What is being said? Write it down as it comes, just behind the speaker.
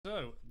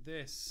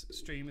this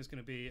stream is going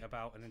to be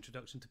about an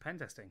introduction to pen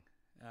testing.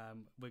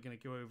 We're going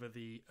to go over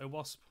the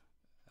OWASP,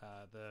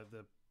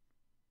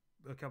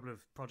 a couple of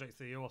projects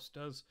the OWASP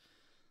does,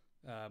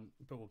 but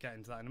we'll get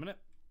into that in a minute.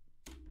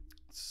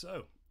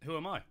 So, who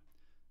am I?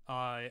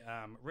 I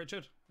am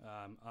Richard.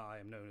 I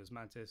am known as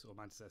Mantis or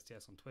Mantis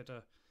STS on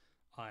Twitter.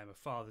 I am a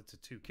father to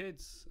 2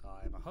 kids.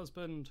 I am a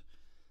husband.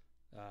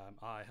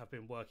 I have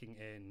been working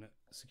in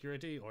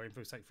security or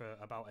InfoSec for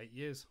about 8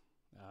 years,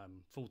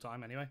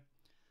 full-time anyway.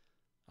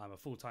 I'm a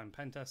full-time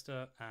pen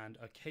tester, and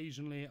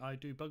occasionally I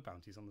do bug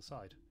bounties on the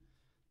side,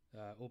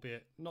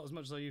 albeit not as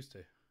much as I used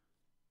to.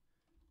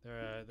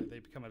 They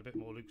become a bit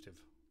more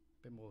lucrative,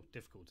 a bit more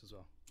difficult as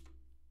well.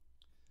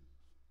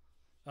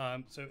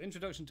 So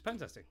introduction to pen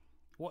testing.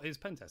 What is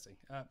pen testing?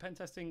 Pen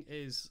testing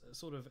is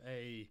sort of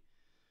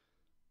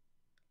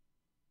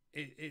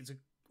it's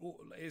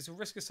a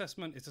risk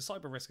assessment. It's a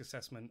cyber risk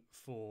assessment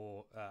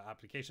for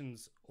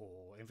applications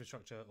or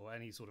infrastructure or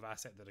any sort of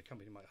asset that a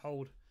company might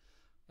hold.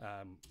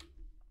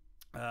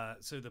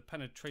 So the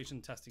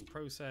penetration testing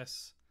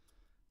process,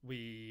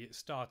 we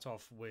start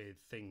off with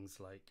things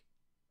like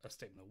a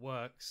statement of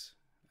works,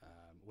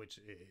 which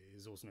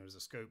is also known as a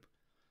scope.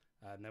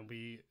 And then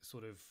we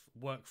sort of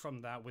work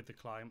from that with the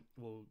client.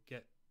 We'll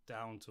get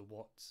down to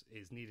what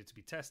is needed to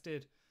be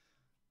tested.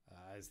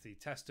 As the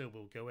tester,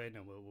 we'll go in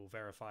and we'll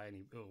verify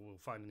we'll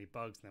find any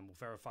bugs, and then we'll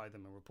verify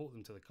them and report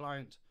them to the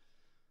client.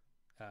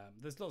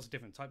 There's lots of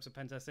different types of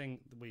pen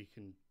testing. We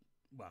can,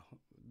 well,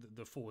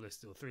 the 4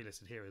 listed or 3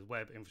 listed here is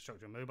web,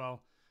 infrastructure, and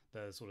mobile.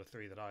 There's sort of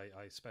 3 that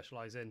I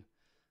specialize in,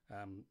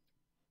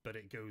 but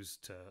it goes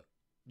to,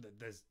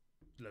 there's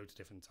loads of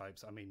different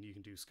types. I mean, you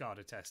can do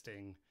SCADA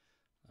testing,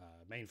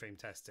 mainframe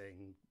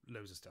testing,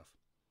 loads of stuff.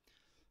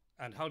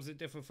 And how does it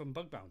differ from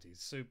bug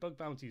bounties? So bug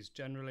bounties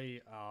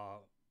generally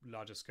are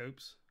larger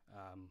scopes.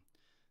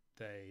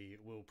 They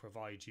will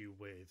provide you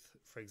with,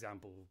 for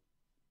example,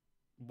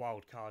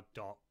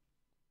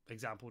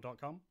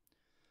 wildcard.example.com,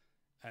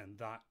 and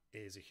that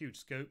is a huge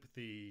scope,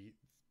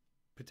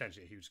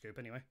 potentially a huge scope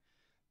anyway.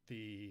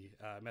 The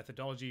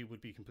methodology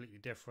would be completely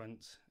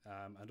different,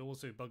 and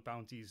also bug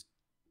bounties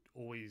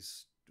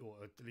always,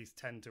 or at least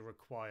tend to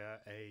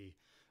require a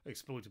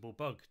exploitable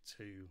bug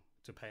to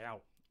pay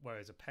out,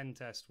 whereas a pen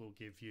test will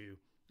give you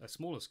a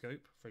smaller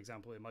scope. For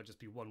example, it might just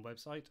be one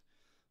website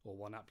or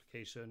one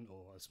application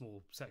or a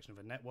small section of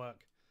a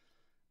network,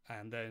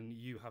 and then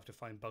you have to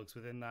find bugs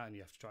within that, and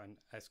you have to try and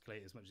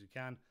escalate as much as you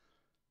can,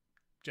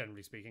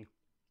 generally speaking.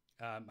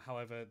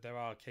 However, there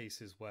are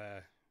cases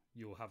where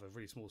you'll have a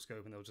really small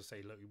scope and they'll just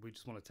say, look, we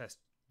just want to test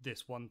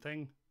this one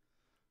thing,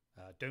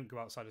 don't go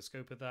outside the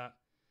scope of that.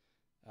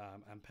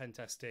 And pen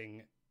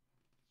testing,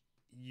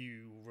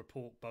 you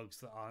report bugs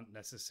that aren't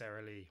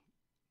necessarily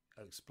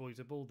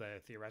exploitable. They're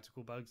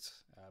theoretical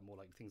bugs, more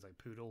like things like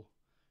Poodle,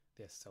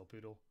 the SSL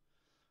Poodle.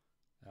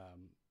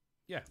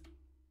 Yeah.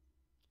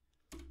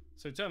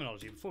 So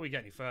terminology. Before we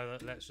get any further,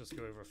 let's just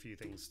go over a few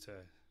things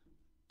to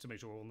make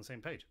sure we're all on the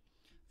same page.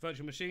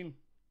 Virtual machine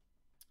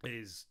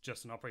is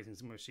just an operating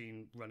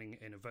machine running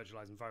in a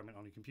virtualized environment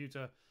on your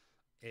computer.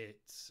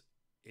 It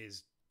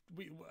is,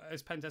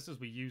 as pen testers,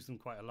 we use them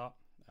quite a lot.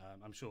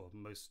 I'm sure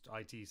most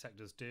IT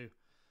sectors do,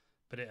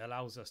 but it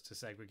allows us to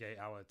segregate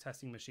our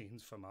testing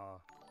machines from our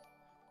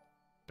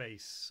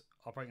base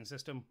operating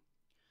system,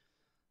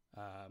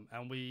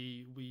 and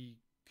we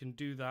can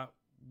do that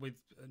with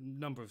a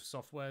number of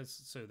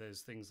softwares. So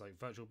there's things like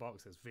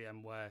VirtualBox, there's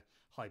VMware,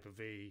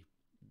 Hyper-V,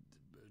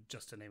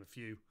 just to name a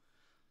few.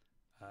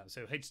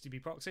 So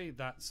HTTP proxy,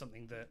 that's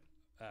something that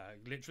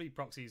literally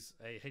proxies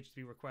a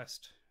HTTP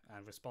request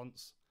and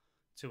response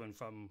to and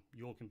from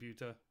your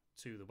computer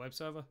to the web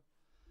server.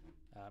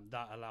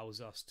 That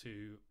allows us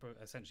to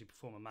essentially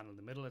perform a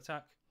man-in-the-middle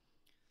attack.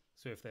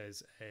 So if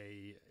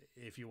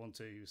you want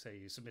to,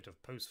 say, submit a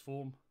post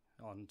form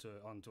onto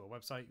a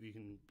website, you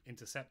can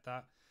intercept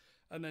that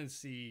and then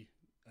see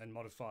and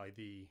modify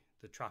the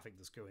traffic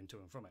that's going to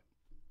and from it.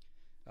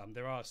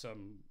 There are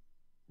some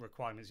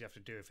requirements you have to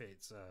do if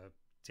it's a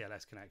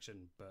TLS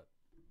connection, but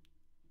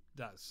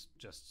that's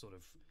just sort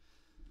of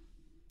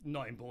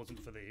not important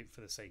for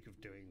the sake of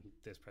doing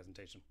this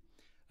presentation.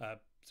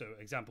 So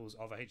examples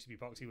of a HTTP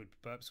proxy would be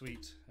Burp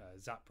Suite,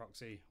 Zap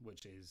proxy,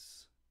 which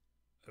is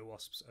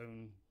OWASP's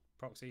own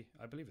proxy.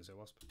 I believe it's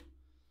OWASP.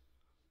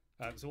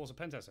 So what's a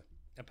pen tester?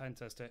 A pen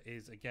tester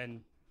is,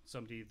 again,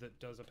 somebody that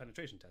does a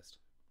penetration test.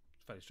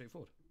 It's fairly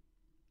straightforward.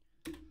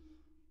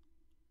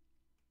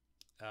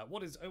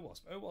 What is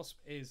OWASP?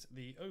 OWASP is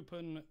the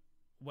Open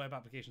Web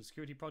Application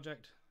Security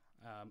Project.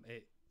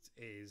 It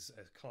is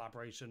a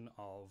collaboration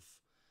of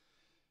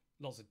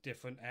lots of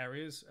different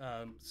areas.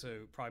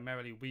 So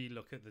primarily we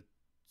look at the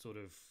sort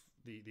of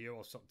the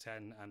OWASP Top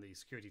 10 and the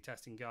security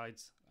testing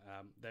guides.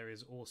 There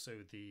is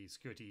also the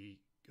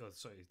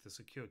the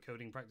secure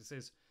coding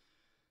practices.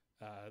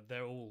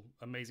 They're all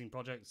amazing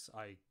projects.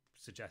 I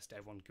suggest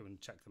everyone go and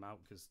check them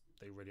out because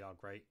they really are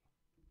great.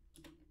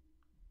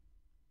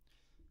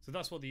 So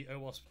that's what the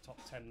OWASP Top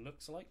 10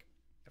 looks like.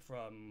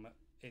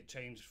 It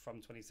changed from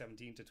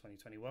 2017 to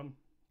 2021.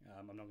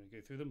 I'm not going to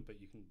go through them, but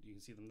you can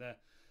see them there.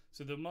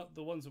 So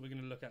the ones that we're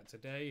going to look at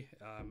today,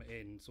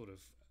 in sort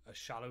of a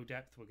shallow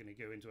depth, we're going to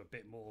go into a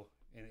bit more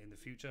in the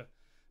future.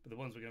 But the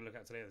ones we're going to look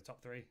at today are the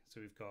top three.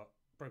 So we've got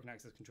broken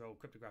access control,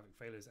 cryptographic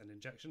failures, and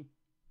injection.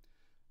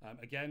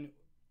 Again,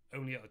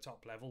 only at a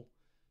top level.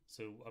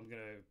 So I'm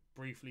going to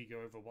briefly go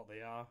over what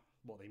they are,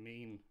 what they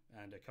mean,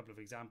 and a couple of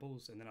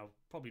examples, and then I'll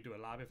probably do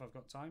a lab if I've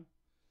got time.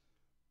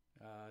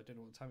 I don't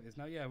know what time it is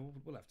now. Yeah,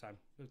 we'll have time.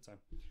 Good time.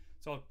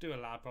 So I'll do a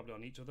lab probably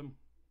on each of them,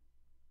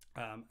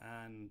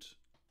 and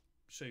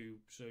show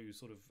you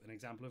sort of an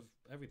example of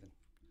everything.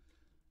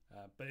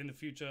 But in the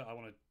future, I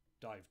want to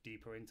dive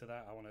deeper into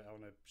that. I want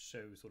to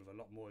show sort of a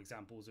lot more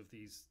examples of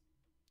these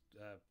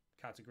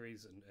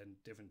categories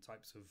and different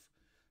types of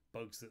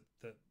bugs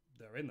that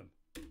are in them.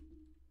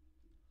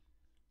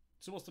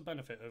 So what's the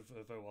benefit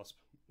of OWASP?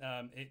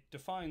 It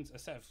defines a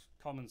set of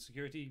common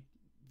security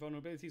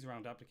vulnerabilities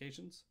around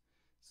applications.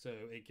 So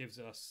it gives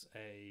us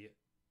a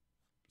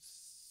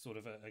sort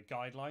of a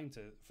guideline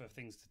for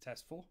things to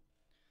test for.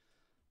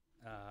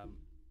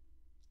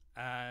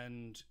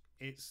 And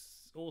it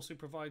also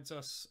provides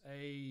us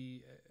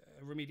a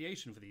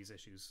remediation for these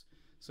issues.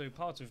 So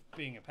part of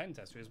being a pen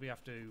tester is we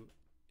have to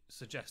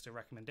suggest a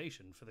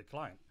recommendation for the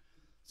client.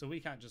 So we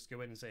can't just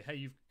go in and say, hey,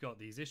 you've got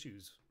these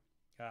issues,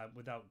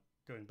 without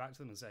going back to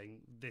them and saying,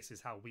 this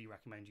is how we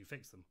recommend you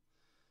fix them.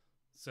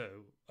 So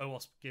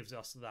OWASP gives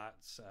us that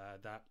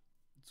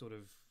sort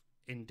of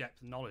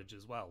in-depth knowledge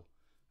as well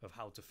of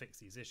how to fix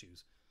these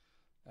issues.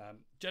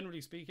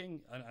 Generally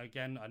speaking, and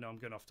again, I know I'm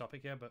going off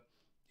topic here, but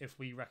if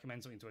we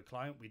recommend something to a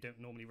client, we don't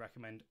normally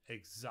recommend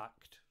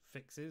exact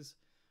fixes.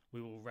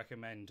 We will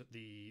recommend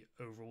the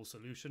overall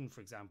solution.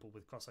 For example,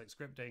 with cross-site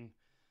scripting,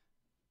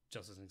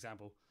 just as an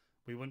example,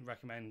 we wouldn't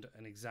recommend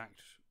an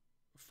exact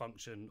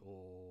function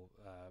or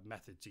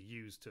method to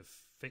use to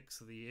fix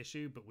the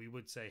issue, but we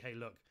would say, hey,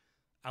 look,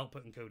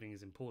 output encoding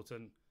is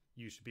important.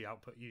 You should be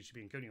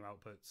encoding your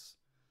outputs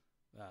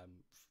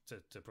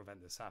to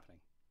prevent this happening.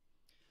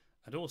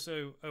 And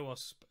also,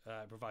 OWASP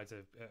provides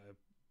a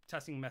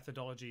testing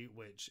methodology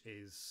which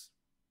is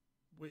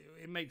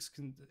it makes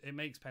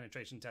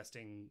penetration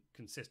testing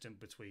consistent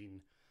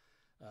between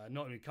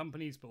not only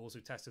companies but also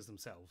testers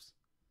themselves.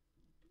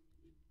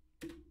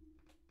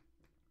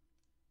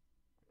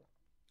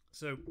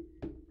 So,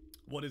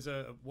 what is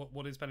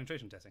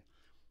penetration testing?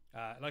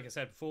 Like I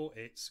said before,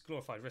 it's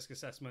glorified risk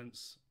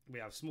assessments. We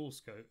have small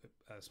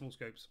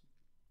scopes,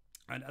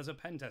 and as a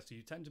pen tester,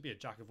 you tend to be a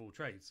jack of all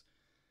trades.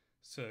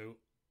 So,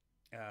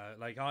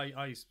 like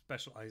I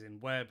specialize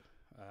in web.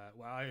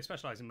 Well, I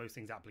specialize in most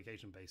things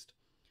application based,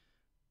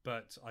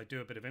 but I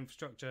do a bit of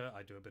infrastructure.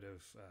 I do a bit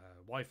of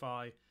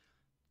Wi-Fi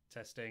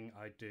testing.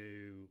 I've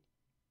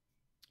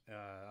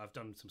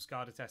done some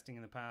SCADA testing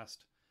in the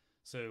past.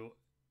 So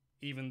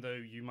even though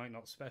you might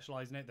not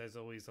specialize in it, there's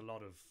always a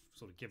lot of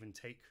sort of give and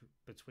take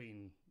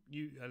between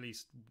you, at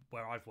least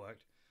where I've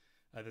worked.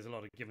 There's a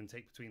lot of give and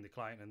take between the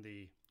client and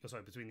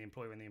between the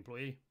employer and the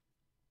employee.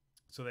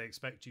 So they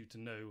expect you to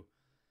know,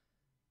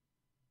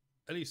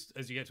 at least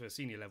as you get to a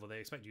senior level, they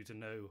expect you to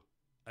know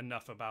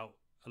enough about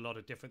a lot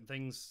of different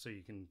things so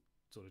you can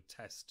sort of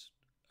test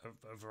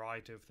a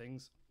variety of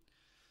things.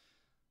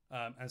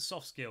 And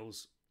soft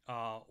skills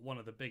are one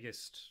of the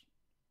biggest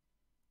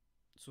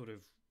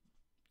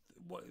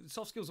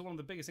soft skills are one of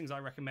the biggest things I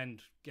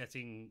recommend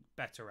getting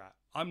better at.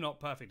 I'm not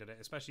perfect at it,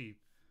 especially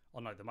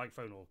on like the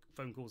microphone or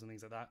phone calls and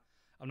things like that.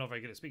 I'm not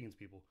very good at speaking to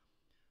people.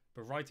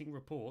 But writing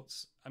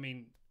reports, I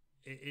mean,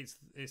 it's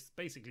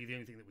basically the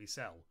only thing that we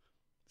sell.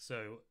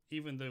 So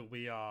even though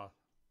we are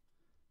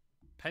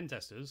pen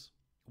testers,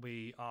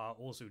 we are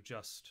also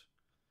just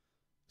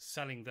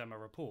selling them a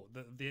report.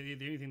 The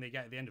only thing they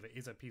get at the end of it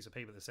is a piece of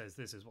paper that says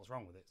this is what's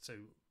wrong with it. So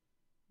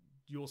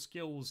your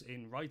skills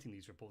in writing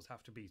these reports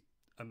have to be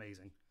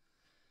amazing.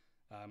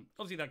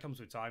 Obviously that comes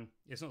with time.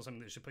 It's not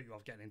something that should put you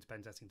off getting into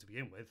pen testing to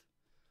begin with,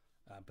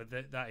 but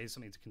that is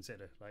something to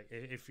consider. Like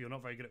if you're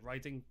not very good at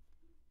writing,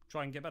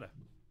 try and get better.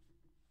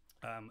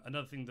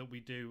 Another thing that we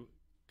do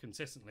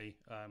consistently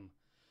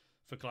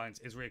for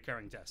clients is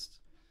reoccurring tests.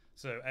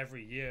 So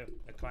every year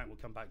a client will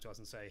come back to us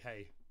and say,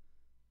 hey,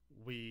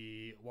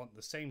 we want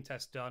the same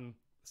test done,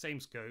 same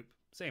scope,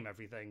 same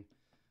everything.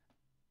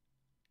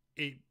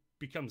 It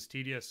becomes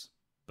tedious,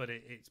 but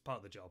it's part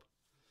of the job.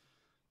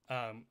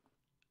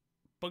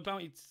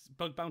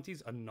 Bug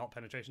bounties are not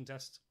penetration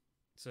tests.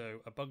 So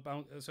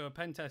a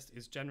pen test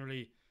is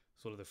generally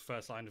sort of the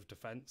first line of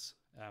defense.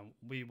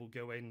 We will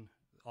go in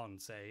on,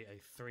 say, a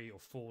 3 or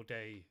 4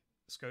 day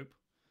scope,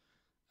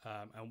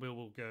 and we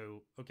will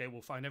go, okay,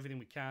 we'll find everything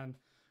we can.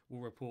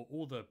 We'll report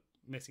all the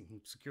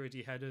missing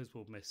security headers.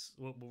 We'll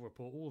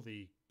report all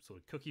the sort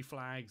of cookie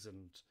flags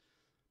and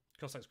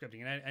cross-site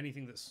scripting and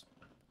anything that's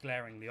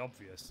glaringly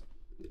obvious.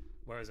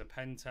 Whereas a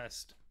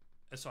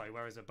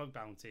bug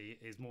bounty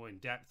is more in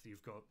depth.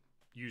 You've got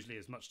usually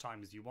as much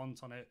time as you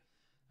want on it.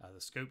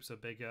 The scopes are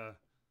bigger,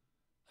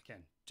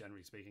 again,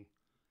 generally speaking.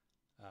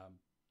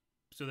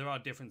 So there are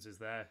differences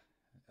there.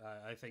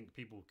 I think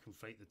people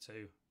conflate the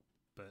two,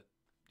 but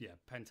yeah,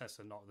 pen tests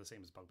are not the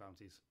same as bug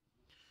bounties.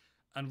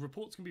 And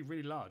reports can be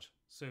really large.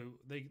 So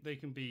they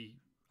can be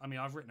I mean,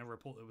 I've written a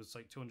report that was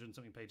like 200 and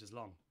something pages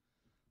long,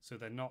 so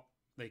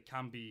they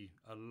can be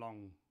a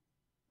long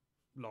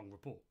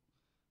report.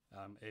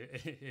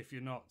 If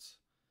you're not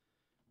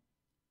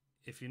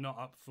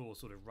up for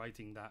sort of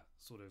writing that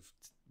sort of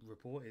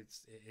report,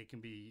 it can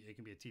be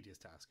a tedious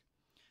task.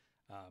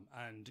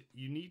 And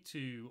you need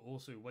to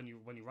also, when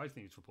you're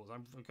writing these reports,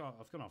 I've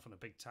gone off on a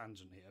big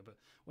tangent here, but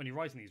when you're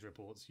writing these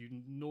reports, you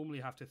normally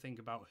have to think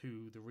about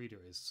who the reader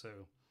is. So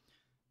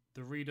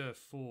the reader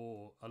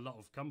for a lot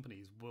of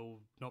companies will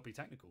not be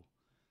technical.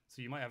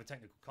 So you might have a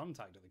technical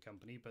contact at the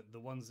company, but the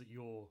ones that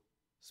you're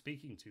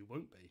speaking to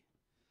won't be.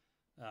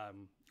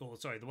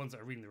 The ones that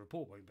are reading the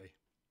report won't be.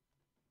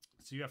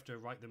 So you have to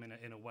write them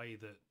in a way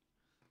that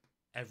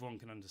everyone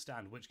can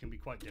understand, which can be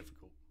quite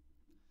difficult.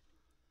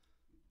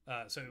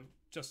 So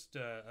just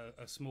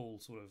a small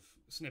sort of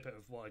snippet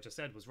of what I just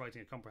said was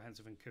writing a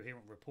comprehensive and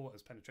coherent report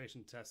as a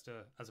penetration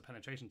tester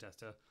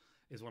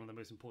is one of the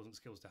most important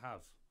skills to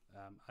have.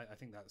 I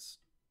think that's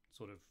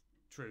sort of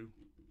true.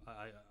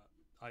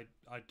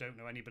 I don't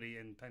know anybody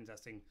in pen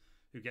testing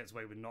who gets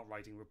away with not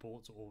writing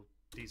reports, or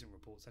decent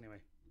reports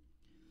anyway.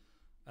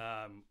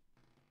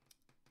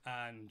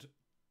 And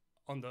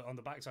on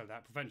the backside of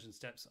that, prevention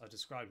steps are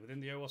described within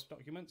the OWASP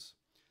documents.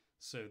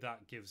 So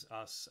that gives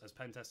us as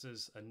pen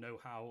testers a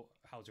know-how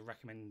how to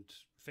recommend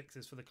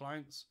fixes for the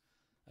clients.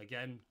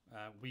 Again,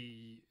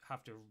 we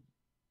have to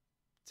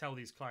tell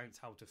these clients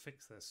how to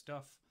fix their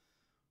stuff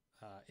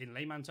in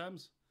layman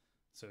terms.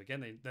 So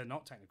again, they're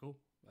not technical.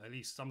 At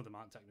least some of them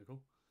aren't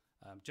technical.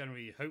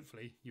 Generally,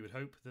 hopefully, you would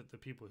hope that the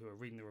people who are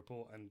reading the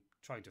report and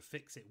trying to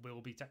fix it will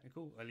be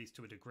technical, at least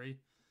to a degree.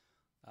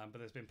 But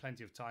there's been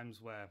plenty of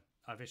times where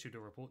I've issued a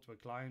report to a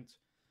client,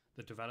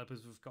 the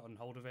developers have gotten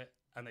hold of it,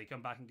 and they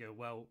come back and go,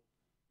 well,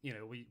 you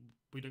know, we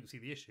don't see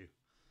the issue.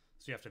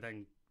 So you have to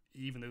then,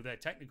 even though they're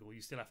technical,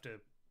 you still have to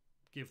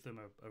give them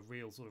a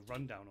real sort of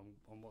rundown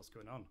on what's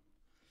going on.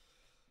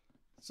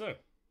 So,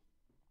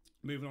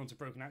 moving on to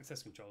broken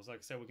access controls. Like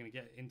I said, we're going to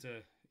get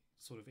into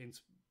sort of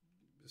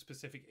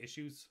specific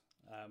issues.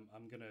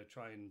 I'm going to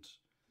try and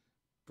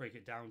break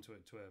it down to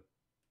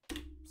a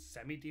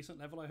semi-decent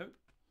level, I hope.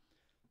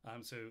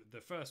 So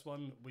the first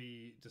one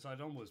we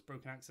decided on was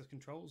broken access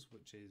controls,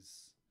 which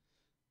is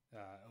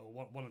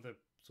one of the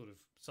sort of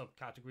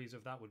subcategories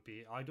of that would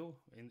be IDOR,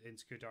 in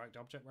Secure Direct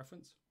Object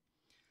Reference.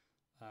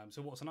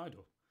 So what's an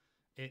IDOR?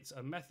 It's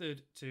a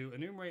method to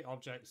enumerate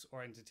objects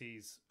or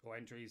entities or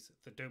entries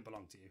that don't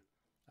belong to you.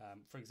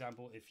 For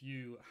example, if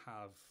you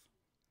have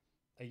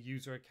a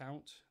user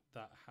account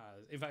that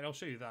has... In fact, I'll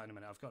show you that in a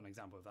minute. I've got an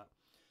example of that.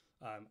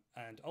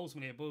 And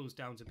ultimately, it boils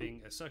down to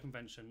being a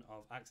circumvention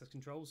of access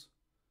controls.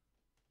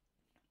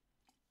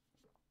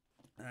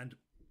 And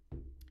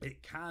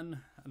it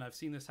can, and I've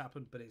seen this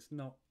happen, but it's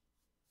not...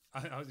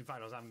 I was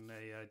having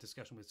a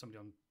discussion with somebody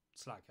on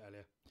Slack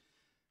earlier,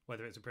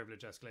 whether it's a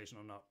privilege escalation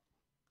or not.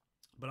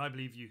 But I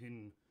believe you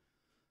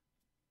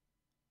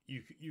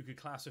could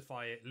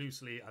classify it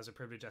loosely as a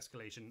privilege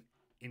escalation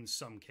in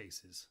some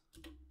cases.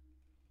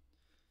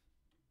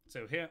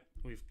 So here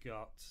we've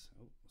got...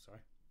 Oh, sorry.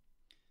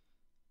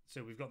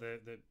 So we've got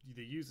the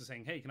user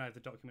saying, hey, can I have the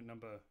document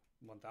number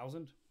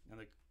 1000?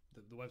 And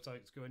the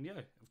website's going, yeah,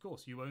 of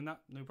course, you own that,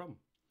 no problem.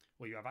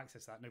 Or you have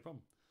access to that, no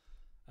problem.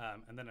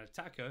 And then an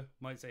attacker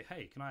might say,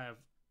 hey, can I have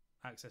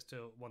access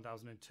to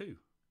 1002?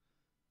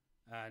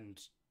 And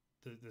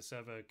the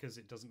server, because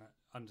it doesn't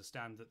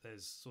understand that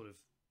there's sort of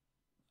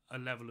a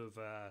level of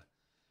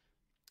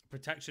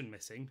protection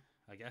missing,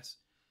 I guess,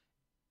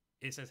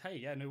 it says, hey,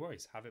 yeah, no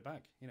worries, have it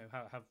back. You know,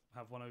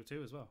 have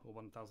 102 as well, or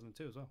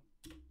 1002 as well.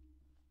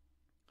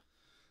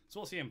 So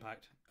what's the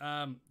impact?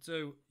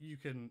 So you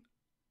can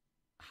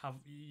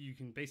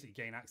basically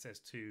gain access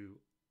to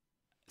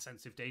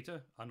sensitive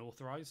data,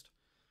 unauthorized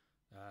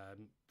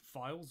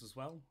files as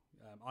well.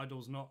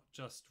 IDOR's not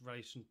just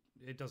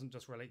it doesn't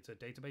just relate to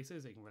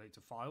databases, it can relate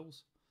to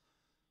files.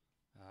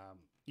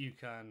 You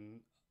can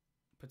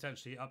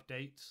potentially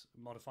update,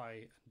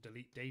 modify,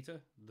 delete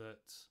data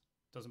that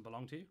doesn't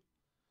belong to you.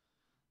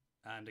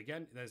 And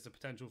again, there's the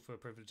potential for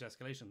privilege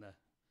escalation there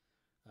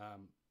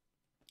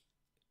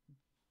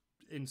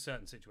in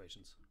certain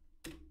situations.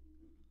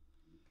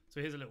 So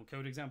here's a little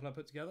code example I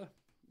put together.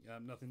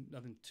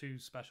 Nothing too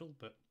special,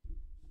 but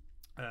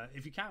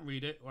if you can't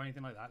read it or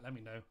anything like that, let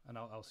me know and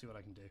I'll see what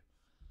I can do.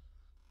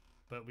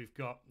 But we've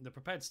got the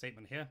prepared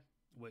statement here,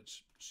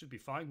 which should be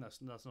fine. That's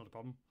not a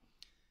problem.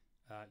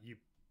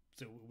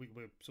 So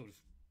we're sort of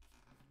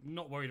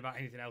not worried about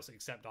anything else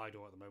except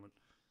IDOR at the moment.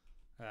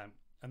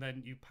 And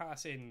then you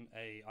pass in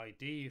a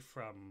ID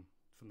from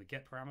the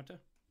get parameter,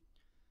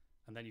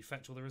 and then you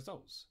fetch all the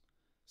results.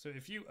 So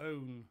if you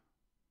own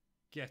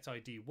get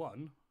ID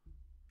 1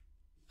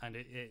 and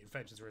it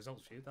fetches the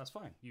results for you, that's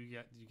fine. You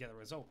get the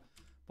result.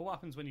 But what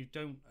happens when you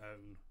don't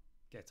own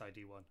get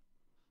ID 1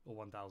 or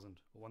 1000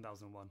 or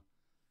 1001?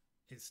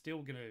 It's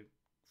still going to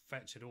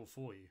fetch it all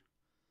for you.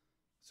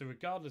 So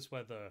regardless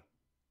whether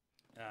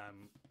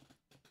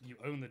you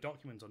own the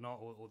document or not,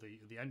 or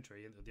the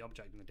entry, the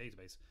object in the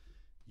database,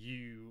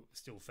 you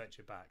still fetch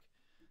it back.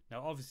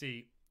 Now,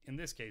 obviously, in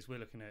this case, we're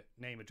looking at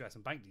name, address,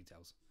 and bank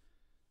details.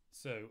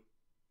 So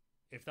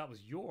if that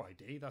was your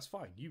ID, that's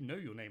fine. You know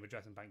your name,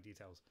 address, and bank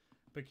details.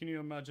 But can you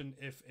imagine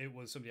if it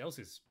was somebody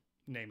else's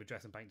name,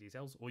 address, and bank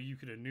details, or you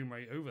could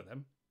enumerate over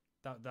them?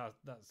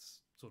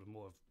 That's sort of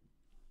more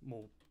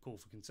call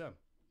for concern.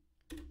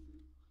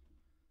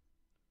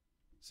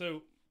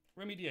 So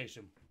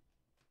remediation.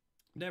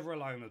 Never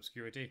rely on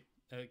obscurity,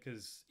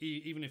 because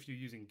even if you're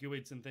using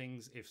GUIDs and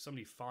things, if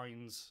somebody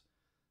finds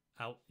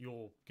out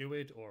your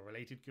GUID or a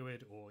related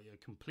GUID or a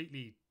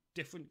completely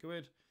different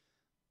GUID,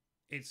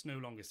 it's no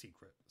longer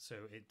secret. So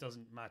it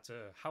doesn't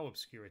matter how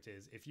obscure it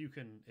is. If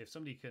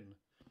somebody can,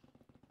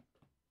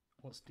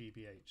 what's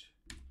DBH?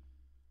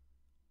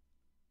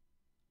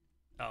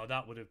 Oh,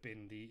 that would have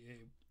been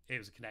it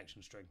was a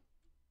connection string.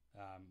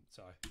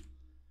 Sorry.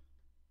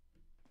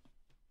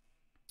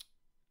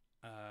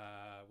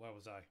 Where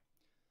was I?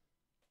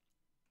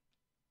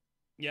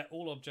 Yeah,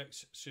 all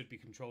objects should be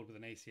controlled with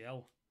an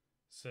ACL.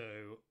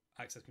 So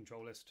access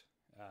control list.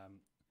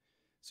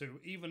 So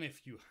even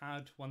if you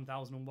had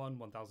 1001,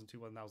 1002,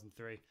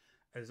 1003,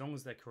 as long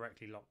as they're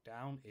correctly locked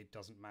down, it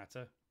doesn't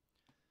matter.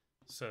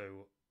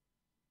 So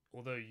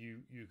although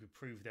you could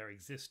prove their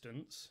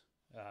existence,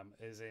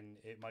 as in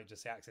it might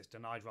just say access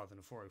denied rather than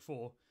a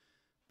 404,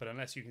 but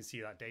unless you can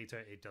see that data,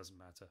 it doesn't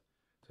matter.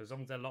 So as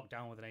long as they're locked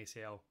down with an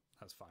ACL,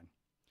 that's fine.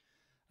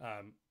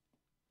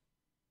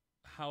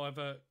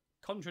 However,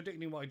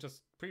 contradicting what I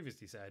just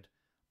previously said,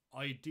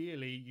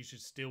 ideally you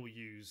should still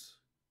use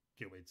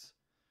GUIDs.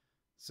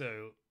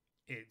 So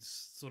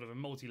it's sort of a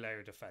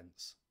multi-layer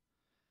defense.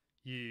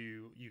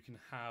 You can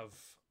have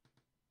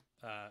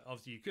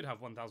obviously you could have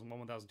 1001,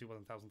 1002,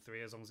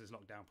 1003 as long as it's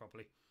locked down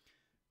properly,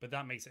 but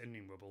that makes it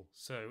enumerable.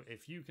 So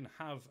if you can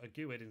have a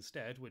GUID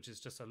instead, which is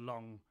just a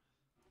long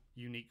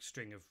unique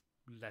string of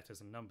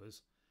letters and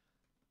numbers,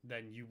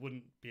 then you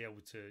wouldn't be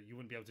able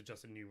to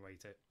just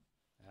enumerate it,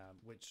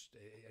 which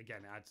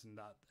again adds in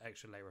that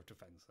extra layer of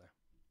defense there.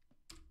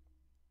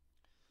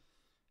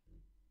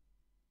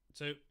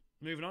 So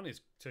moving on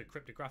is to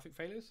cryptographic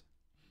failures.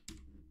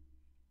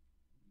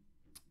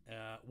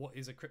 What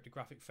is a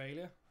cryptographic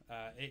failure?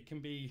 It can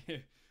be,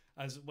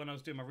 as when I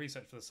was doing my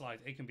research for the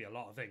slides, it can be a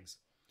lot of things.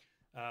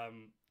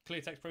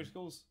 Clear text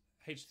protocols,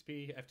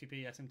 HTTP,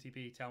 FTP,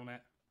 SMTP, Telnet,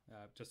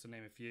 just to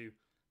name a few.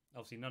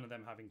 Obviously, none of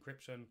them have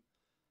encryption.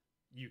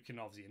 You can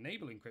obviously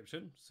enable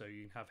encryption, so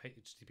you can have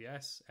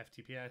HTTPS,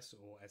 FTPS,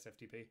 or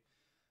SFTP.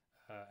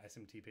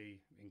 SMTP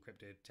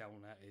encrypted.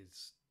 Telnet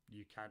is,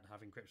 you can't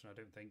have encryption, I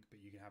don't think, but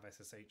you can have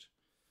SSH.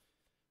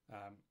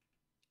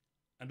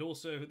 And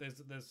also,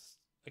 there's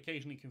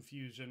occasionally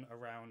confusion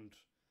around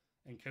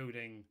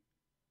encoding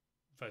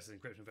versus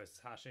encryption versus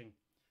hashing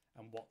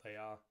and what they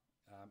are.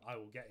 I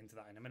will get into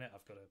that in a minute.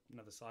 I've got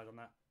another slide on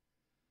that.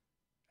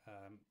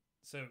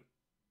 So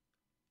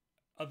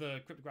other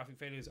cryptographic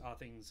failures are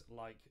things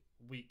like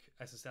weak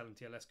SSL and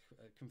TLS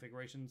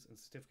configurations and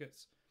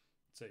certificates.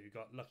 So you've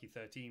got Lucky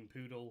 13,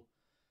 Poodle,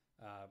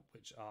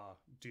 which are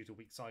due to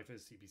weak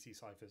ciphers, CBC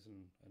ciphers,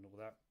 and all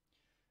that.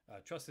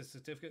 Trusted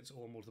certificates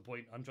or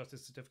multiple-point untrusted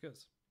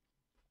certificates,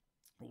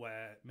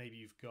 where maybe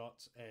you've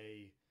got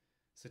a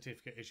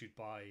certificate issued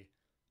by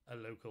a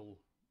local,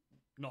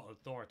 not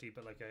authority,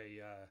 but like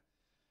a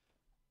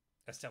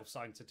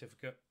self-signed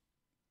certificate,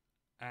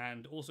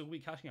 and also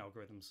weak hashing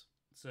algorithms.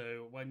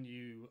 So when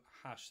you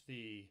hash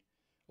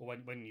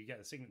when you get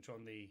the signature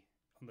on the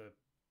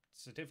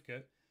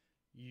certificate,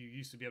 you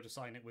used to be able to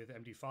sign it with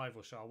MD5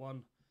 or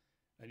SHA-1,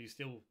 and you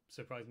still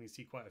surprisingly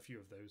see quite a few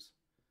of those.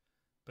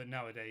 But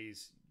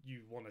nowadays,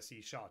 you want to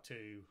see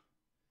SHA-2.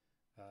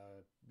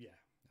 Yeah,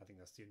 I think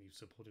that's the only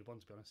supported one,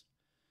 to be honest.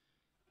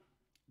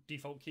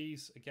 Default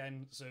keys,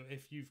 again, so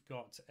if you've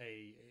got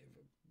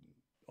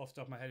off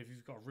the top of my head, if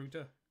you've got a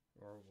router,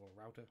 or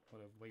router,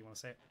 whatever way you want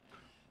to say it,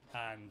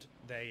 and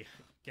they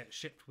get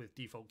shipped with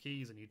default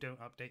keys and you don't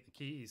update the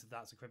keys,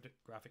 that's a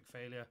cryptographic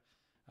failure.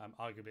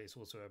 Arguably, it's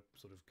also a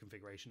sort of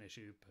configuration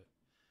issue, but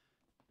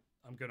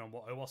I'm going on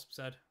what OWASP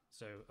said,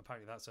 so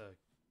apparently that's a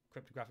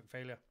cryptographic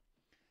failure.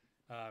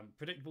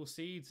 Predictable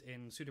seeds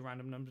in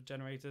pseudo-random number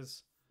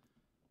generators,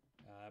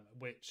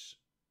 which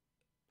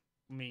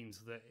means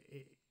that,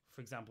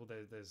 for example,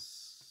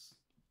 there's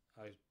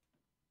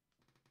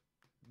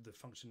the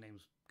function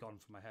name's gone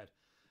from my head,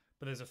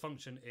 but there's a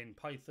function in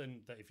Python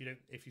that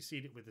if you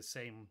seed it with the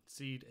same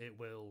seed, it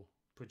will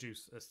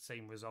produce a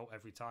same result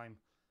every time.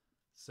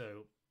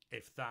 So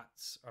if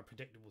that's a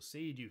predictable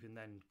seed, you can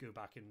then go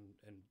back and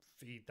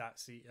feed that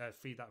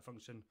feed that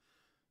function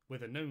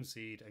with a known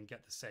seed and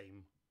get the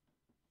same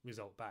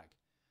result back.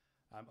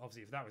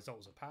 Obviously, if that result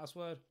is a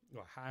password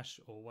or a hash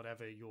or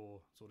whatever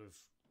you're sort of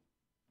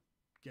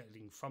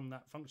getting from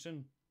that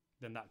function,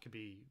 then that could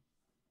be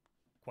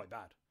quite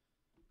bad.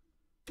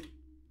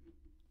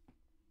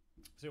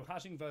 So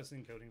hashing versus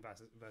encoding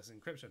versus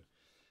encryption.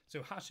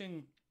 So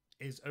hashing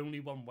is only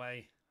one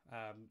way.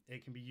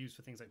 It can be used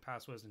for things like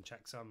passwords and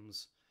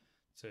checksums,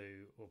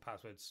 or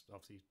passwords,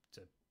 obviously,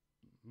 to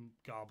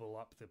garble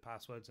up the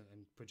passwords and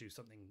produce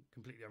something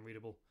completely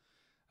unreadable.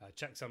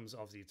 Checksums,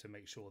 obviously, to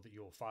make sure that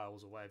your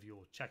files or whatever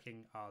you're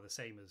checking are the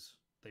same as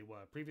they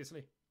were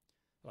previously.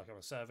 Like on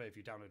a server, if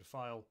you download a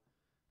file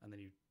and then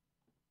you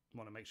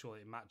want to make sure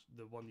that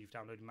the one you've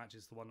downloaded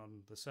matches the one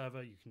on the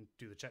server, you can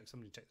do the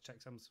checksum. You check the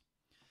checksums.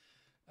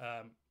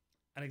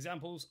 And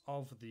examples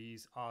of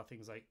these are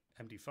things like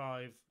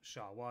MD5,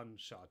 SHA-1,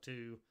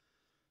 SHA-2,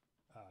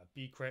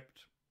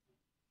 bcrypt,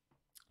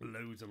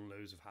 loads and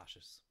loads of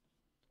hashes.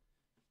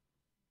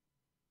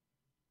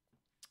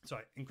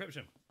 Sorry,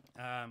 encryption.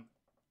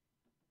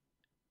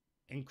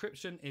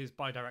 Encryption is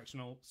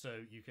bidirectional, so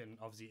you can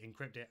obviously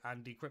encrypt it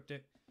and decrypt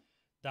it.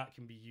 That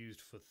can be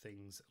used for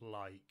things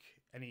like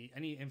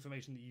any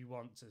information that you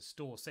want to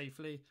store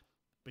safely,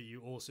 but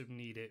you also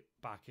need it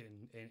back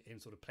in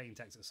sort of plain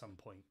text at some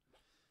point.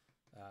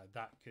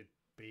 That could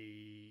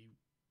be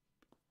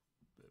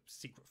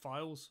secret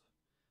files,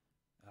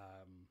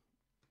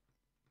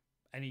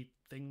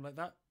 anything like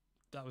that.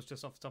 That was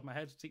just off the top of my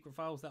head. Secret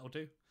files, that'll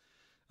do.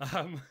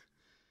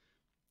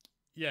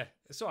 Yeah,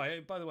 sorry,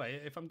 by the way,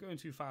 if I'm going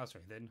too fast or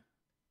anything,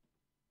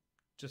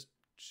 just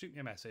shoot me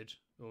a message,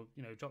 or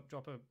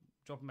drop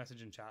a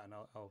message in chat, and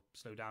I'll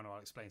slow down, or I'll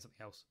explain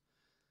something else.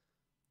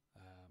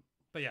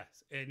 But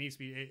yes, it needs to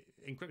be.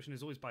 Encryption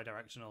is always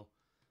bidirectional.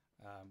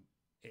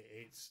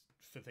 It's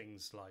for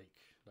things like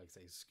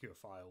say secure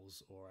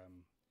files, or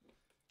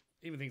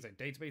even things like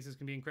databases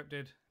can be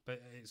encrypted.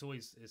 But it's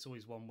always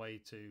one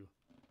way to.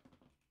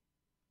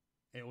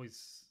 It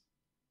always.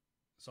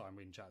 Sorry, I'm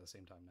reading chat at the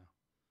same time now.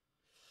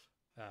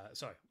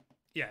 Sorry.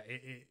 Yeah,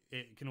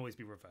 it can always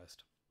be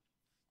reversed.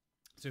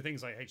 So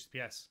things like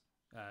HTTPS,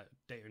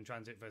 data in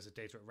transit versus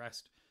data at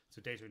rest.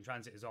 So data in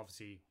transit is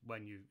obviously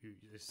when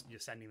you're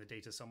sending the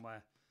data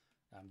somewhere.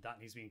 That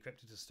needs to be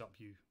encrypted to stop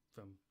you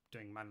from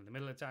doing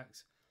man-in-the-middle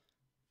attacks.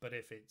 But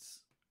if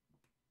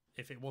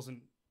it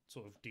wasn't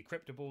sort of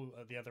decryptable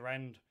at the other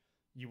end,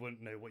 you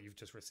wouldn't know what you've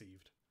just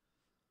received.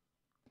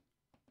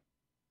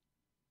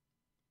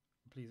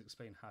 Please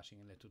explain hashing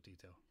in little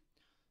detail.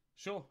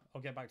 Sure,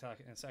 I'll get back to that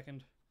in a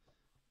second.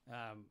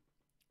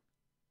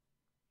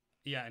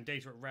 Yeah, and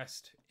data at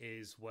rest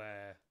is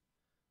where,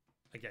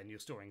 again, you're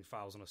storing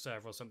files on a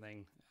server or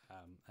something,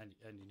 and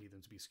you need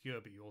them to be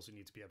secure, but you also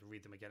need to be able to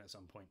read them again at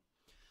some point.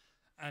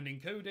 And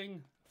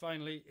encoding,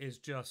 finally, is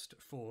just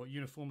for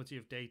uniformity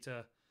of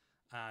data,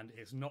 and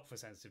it's not for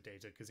sensitive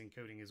data, because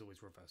encoding is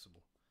always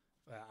reversible.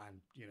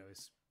 And,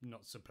 it's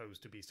not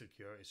supposed to be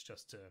secure, it's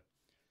just to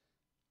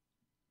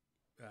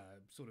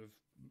sort of,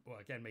 well,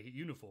 again, make it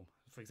uniform.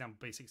 For example,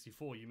 base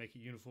 64, you make it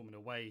uniform in a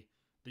way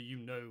that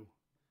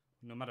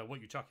no matter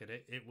what you chuck at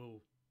it, it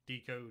will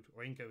decode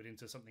or encode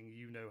into something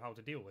you know how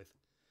to deal with.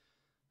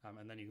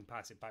 And then you can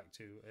pass it back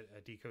to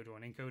a decoder or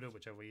an encoder,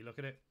 whichever way you look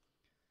at it,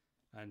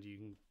 and you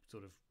can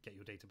sort of get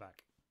your data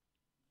back.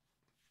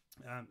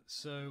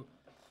 So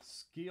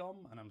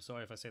Skiom, and I'm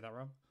sorry if I say that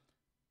wrong,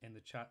 in the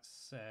chat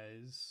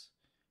says,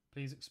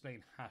 please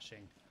explain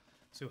hashing.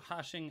 So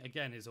hashing,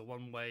 again, is a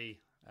one-way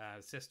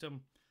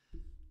system,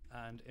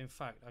 and in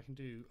fact I can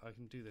do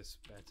this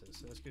better.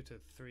 So let's go to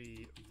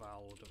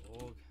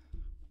 3val.org,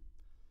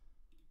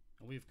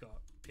 and we've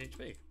got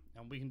PHP,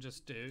 and we can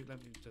just do, I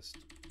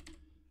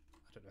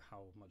don't know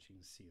how much you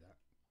can see that.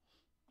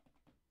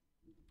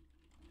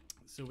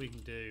 So we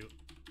can do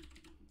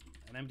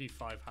an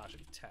MD5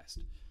 hashing test.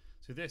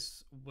 So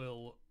this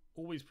will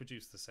always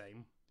produce the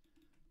same,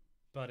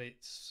 but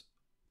it's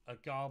a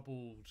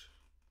garbled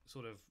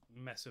sort of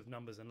mess of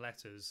numbers and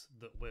letters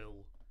that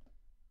will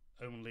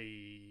it'll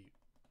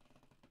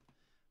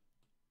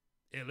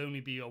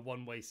only be a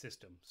one-way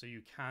system. So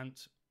you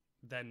can't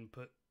then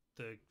put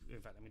in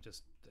fact, let me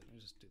just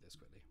do this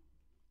quickly.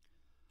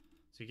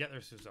 So you get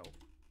this result,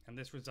 and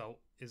this result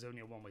is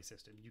only a one-way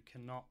system. You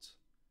cannot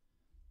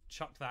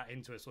chuck that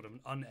into a sort of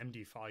an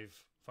un-MD5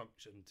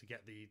 function to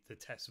get the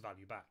test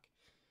value back.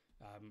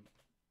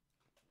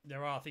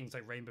 There are things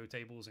like rainbow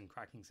tables and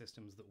cracking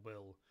systems that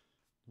will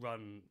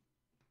run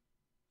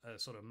a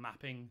sort of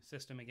mapping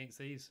system against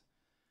these,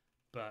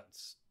 but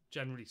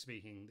generally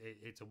speaking,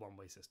 it's a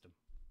one-way system.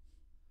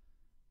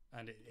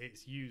 And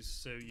it's used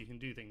so you can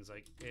do things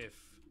like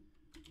if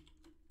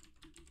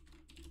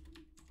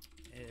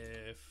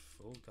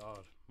oh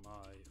god, my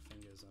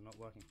fingers are not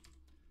working.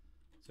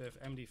 So if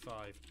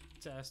MD5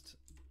 test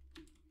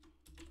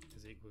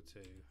is equal to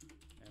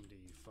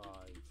MD5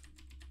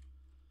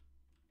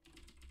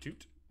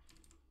 toot,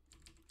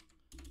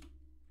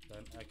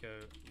 then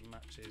echo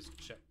matches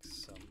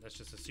checksum. Let's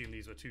just assume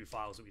these were two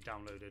files that we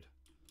downloaded.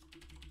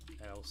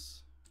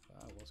 Else,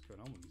 what's going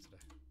on with me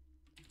today?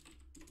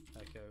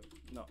 Echo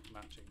not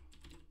matching.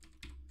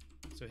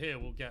 So here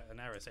we'll get an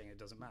error saying it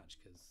doesn't match,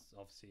 because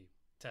obviously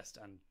test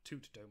and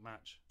toot don't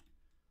match.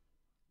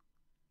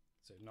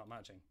 So not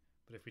matching.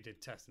 But if we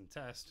did test and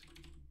test,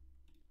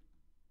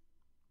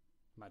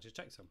 matches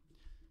checksum.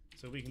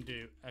 So we can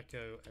do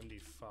echo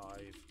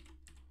MD5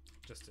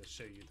 just to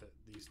show you that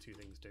these two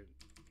things don't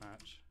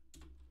match.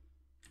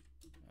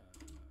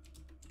 And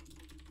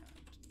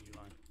new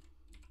line.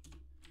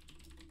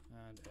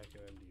 And echo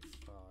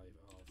MD5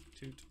 of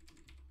toot.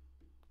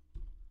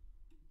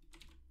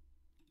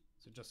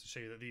 So just to show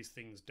you that these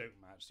things don't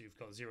match. So you've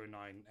got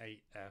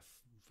 098F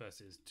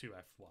versus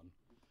 2F1.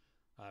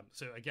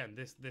 So again,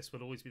 this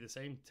will always be the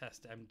same.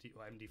 Test MD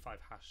or MD5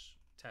 hash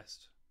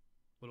test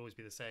will always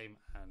be the same,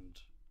 and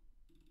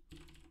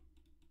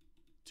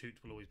toot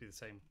will always be the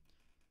same.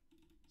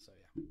 So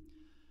yeah,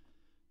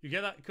 you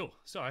get that? Cool.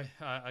 Sorry,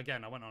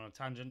 again, I went on a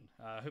tangent.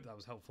 I hope that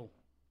was helpful.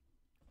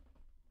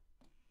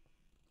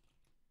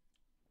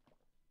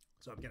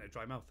 So I'm getting a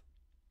dry mouth.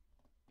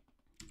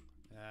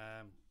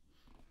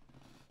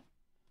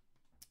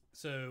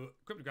 So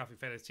cryptographic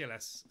failures,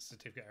 TLS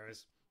certificate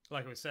errors.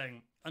 Like I was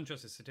saying,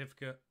 untrusted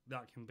certificate,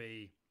 that can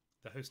be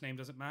the host name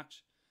doesn't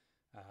match.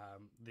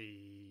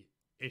 The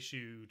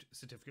issued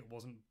certificate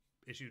wasn't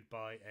issued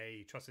by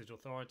a trusted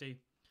authority.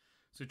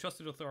 So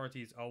trusted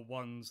authorities are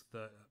ones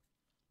that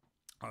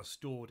are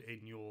stored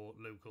in your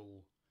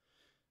local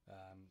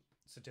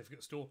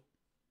certificate store,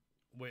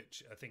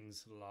 which are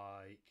things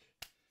like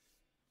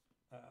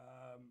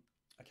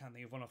I can't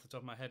think of one off the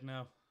top of my head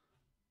now.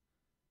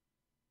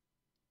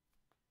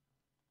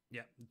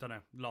 Yeah, don't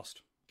know.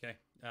 Lost. Okay.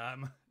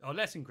 Oh,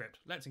 Let's Encrypt.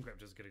 Let's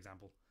Encrypt is a good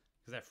example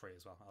because they're free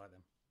as well. I like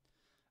them.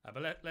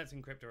 But Let's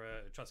Encrypt are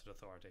a trusted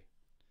authority.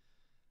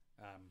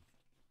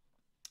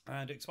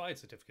 And expired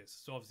certificates.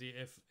 So obviously,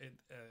 if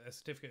a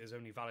certificate is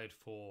only valid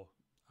for,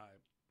 I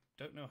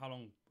don't know how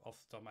long off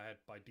the top of my head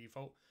by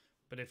default,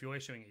 but if you're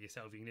issuing it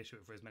yourself, you can issue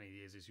it for as many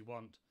years as you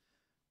want.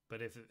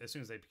 But if as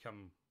soon as they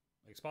become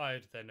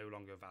expired, they're no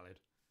longer valid.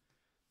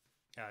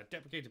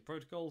 Deprecated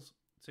protocols.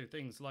 So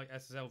things like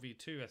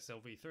SSLv2,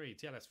 SSLv3,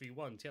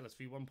 TLSv1,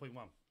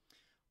 TLSv1.1,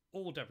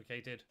 all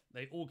deprecated.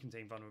 They all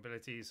contain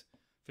vulnerabilities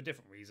for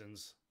different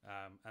reasons,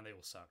 and they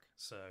all suck.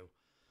 So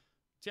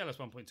TLS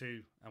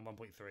 1.2 and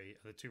 1.3 are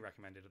the two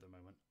recommended at the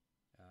moment.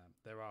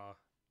 There are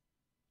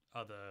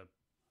other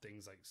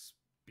things like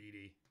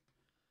Speedy,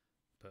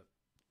 but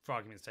for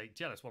argument's sake,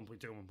 TLS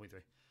 1.2 and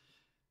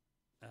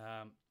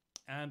 1.3.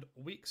 And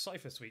weak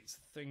cipher suites,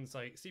 things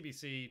like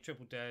CBC,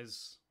 Triple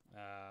Des,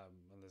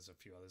 and there's a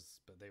few others,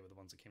 but they were the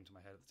ones that came to my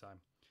head at the time.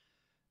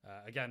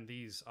 Again,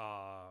 these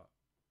are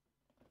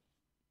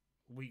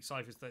weak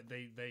ciphers that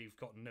they've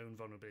got known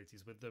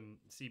vulnerabilities with them.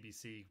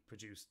 CBC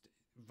produced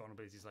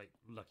vulnerabilities like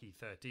Lucky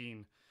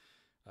 13,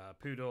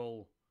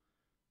 Poodle.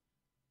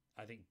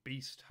 I think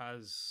Beast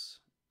has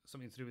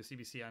something to do with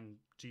CBC and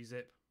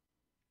gzip.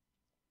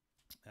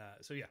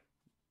 So yeah,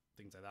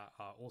 things like that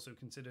are also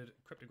considered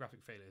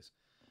cryptographic failures.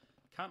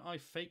 Can I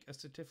fake a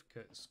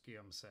certificate?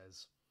 Skium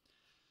says.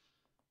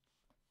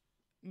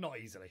 Not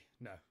easily,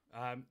 no.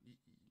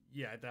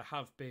 Yeah, there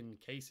have been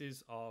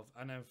cases of,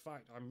 and in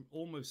fact, I'm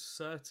almost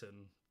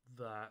certain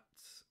that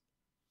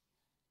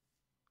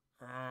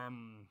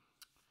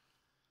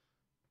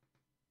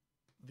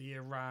the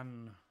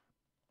Iran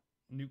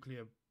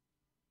nuclear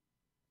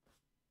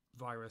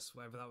virus,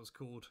 whatever that was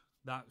called,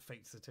 that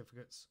faked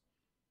certificates.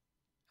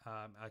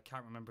 I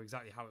can't remember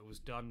exactly how it was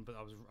done, but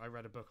I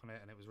read a book on it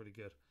and it was really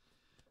good.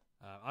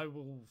 I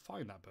will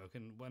find that book,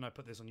 and when I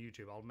put this on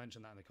YouTube, I'll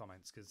mention that in the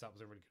comments because that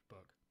was a really good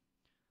book.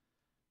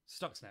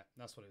 Stuxnet,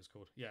 that's what it was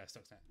called. Yeah,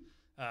 Stuxnet.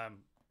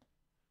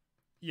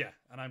 Yeah,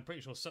 and I'm pretty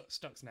sure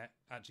Stuxnet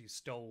actually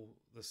stole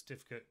the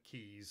certificate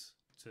keys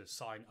to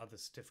sign other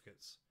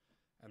certificates,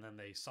 and then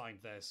they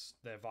signed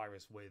their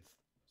virus with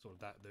sort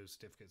of those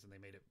certificates, and they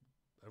made it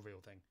a real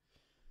thing.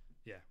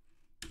 Yeah.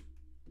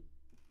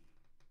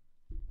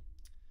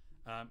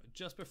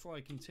 Just before I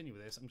continue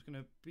with this, I'm just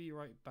going to be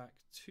right back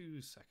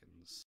 2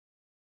 seconds.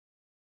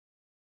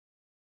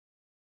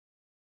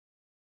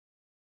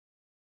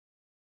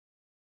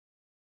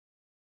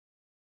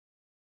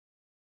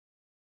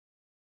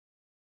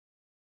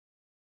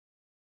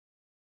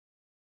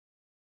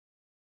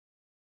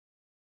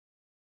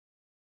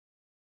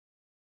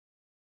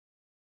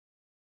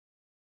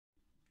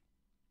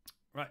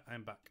 Right,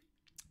 I'm back.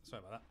 Sorry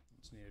about that.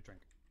 Just need a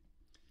drink.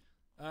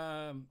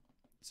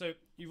 So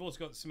you've also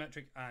got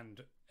symmetric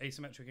and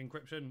asymmetric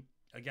encryption.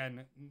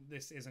 Again,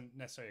 this isn't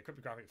necessarily a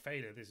cryptographic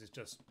failure. This is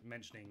just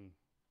mentioning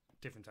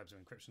different types of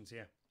encryptions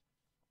here.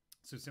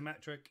 So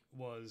symmetric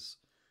was,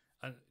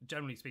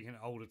 generally speaking, an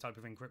older type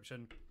of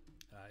encryption.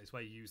 It's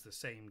where you use the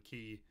same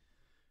key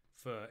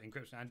for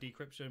encryption and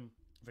decryption.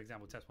 For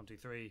example,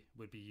 test123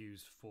 would be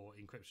used for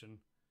encryption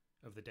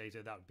of the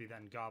data. That would be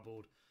then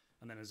garbled.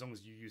 And then as long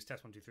as you use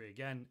test123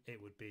 again,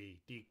 it would be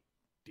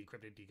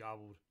decrypted,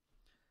 degarbled,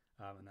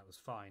 and that was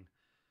fine.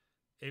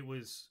 It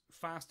was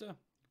faster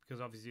because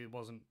obviously it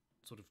wasn't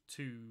sort of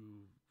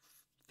two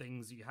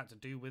things that you had to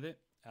do with it,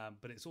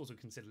 but it's also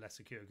considered less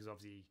secure because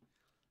obviously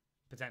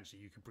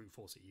potentially you could brute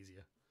force it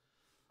easier.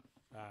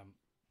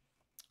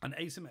 An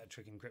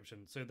asymmetric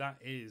encryption, so that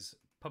is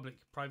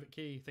public-private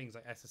key, things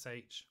like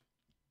SSH,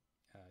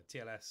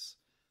 TLS,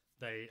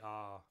 they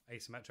are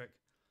asymmetric.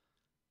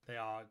 They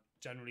are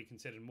generally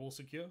considered more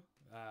secure.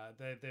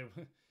 There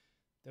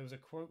was a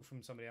quote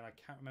from somebody, and I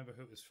can't remember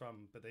who it was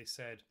from, but they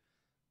said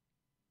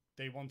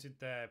they wanted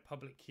their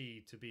public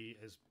key to be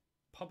as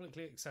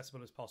publicly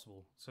accessible as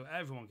possible, so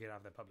everyone could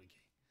have their public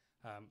key.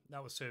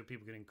 That was so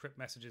people could encrypt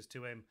messages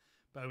to him,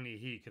 but only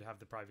he could have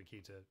the private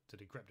key to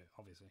decrypt it,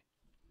 obviously.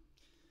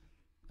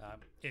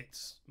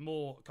 It's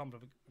more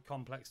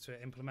complex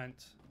to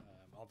implement.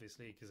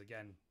 obviously, because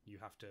again, you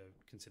have to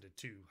consider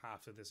two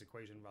halves of this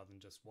equation rather than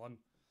just one.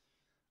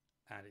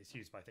 And it's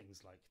used by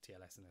things like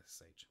TLS and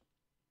SSH.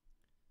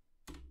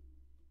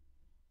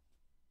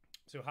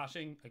 So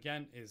hashing,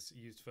 again, is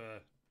used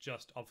for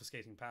just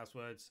obfuscating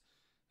passwords.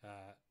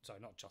 Sorry,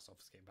 not just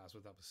obfuscating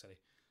passwords, that was silly.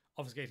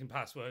 Obfuscating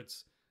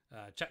passwords,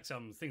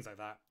 checksums, things like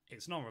that.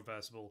 It's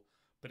non-reversible,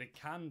 but it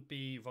can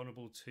be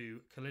vulnerable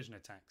to collision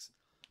attacks.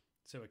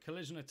 So a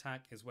collision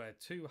attack is where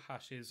two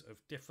hashes of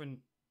different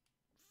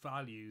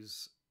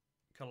values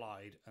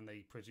collide and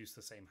they produce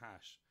the same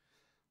hash.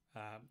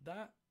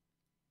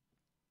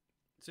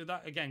 So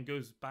that again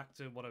goes back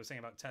to what I was saying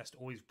about test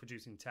always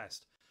producing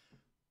test.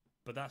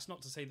 But that's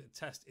not to say that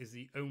test is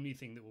the only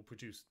thing that will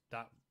produce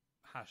that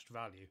hashed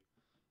value.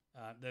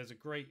 There's a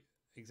great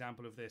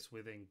example of this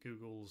within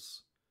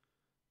Google's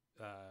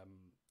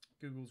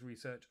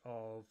research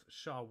of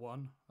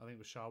SHA-1. I think it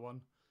was SHA-1.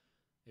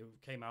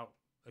 It came out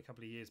a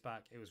couple of years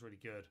back. It was really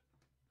good.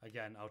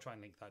 Again, I'll try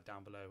and link that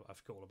down below. I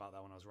forgot all about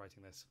that when I was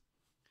writing this.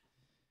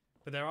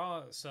 But there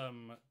are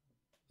some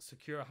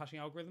secure hashing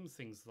algorithms,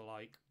 things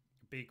like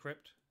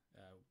bcrypt.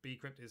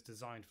 Bcrypt is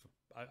designed for,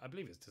 I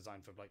believe it's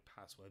designed for like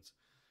passwords,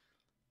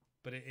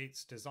 but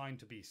it's designed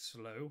to be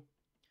slow.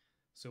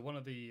 So one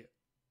of the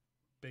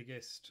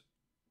biggest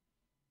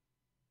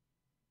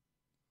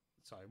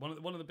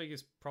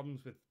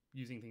problems with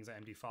using things like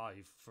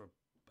MD5 for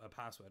a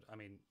password, I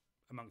mean,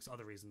 amongst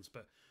other reasons,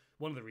 but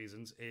one of the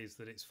reasons is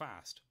that it's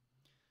fast.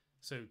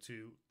 So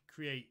to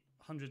create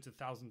hundreds of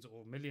thousands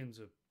or millions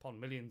upon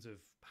millions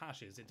of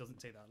hashes, it doesn't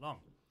take that long.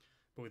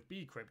 But with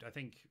bcrypt, I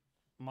think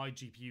my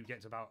GPU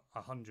gets about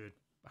 100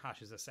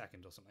 hashes a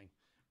second or something,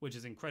 which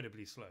is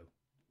incredibly slow.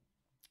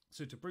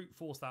 So to brute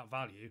force that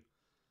value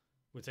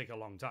would take a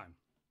long time.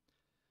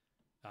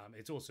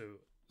 It's also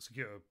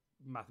secure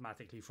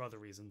mathematically for other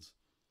reasons.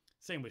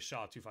 Same with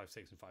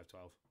SHA-256 and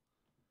 512.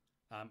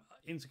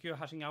 Insecure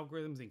hashing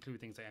algorithms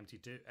include things like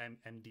MD2,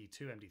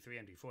 MD3,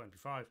 MD4,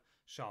 MD5,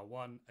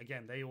 SHA-1.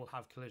 Again, they all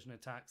have collision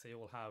attacks. They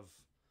all have,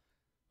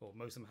 or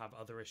most of them have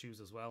other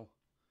issues as well.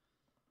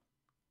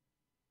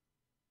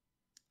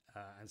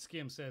 And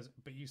Skim says,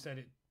 but you said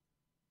it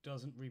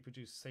doesn't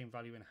reproduce the same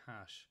value in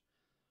hash.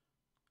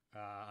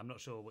 I'm not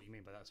sure what you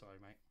mean by that. Sorry,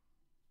 mate.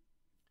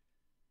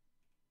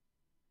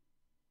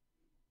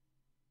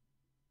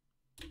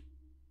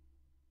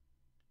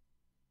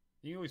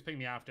 You can always ping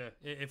me after.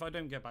 If I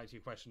don't get back to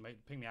your question,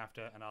 mate, ping me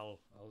after and I'll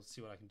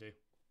see what I can do.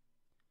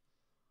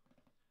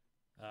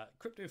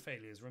 Crypto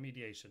failures,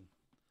 remediation.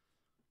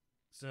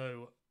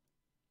 So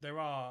there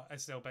are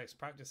SSL best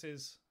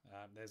practices.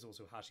 There's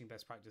also hashing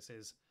best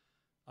practices.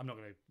 I'm not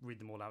going to read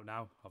them all out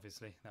now,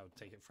 obviously. That would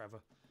take it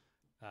forever.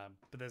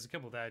 But there's a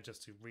couple there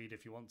just to read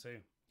if you want to.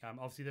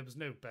 Obviously, there was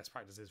no best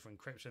practices for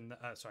encryption.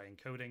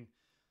 Encoding.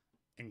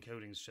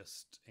 Encoding's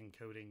just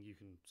encoding. You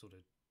can sort of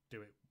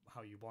do it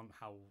how you want,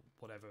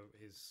 whatever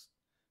is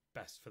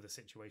best for the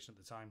situation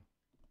at the time.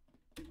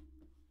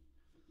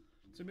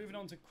 So moving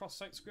on to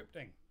cross-site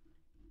scripting.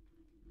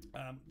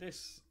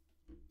 This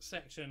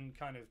section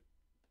kind of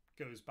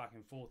goes back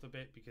and forth a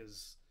bit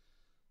because,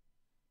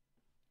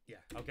 yeah,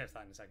 I'll get to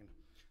that in a second.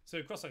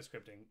 So cross-site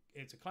scripting,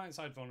 it's a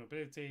client-side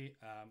vulnerability,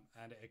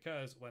 and it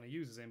occurs when a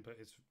user's input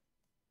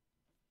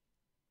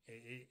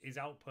is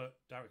output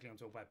directly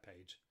onto a web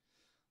page.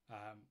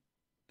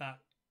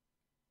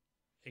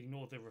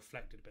 Ignore the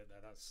reflected bit there,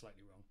 that's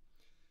slightly wrong.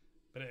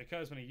 But it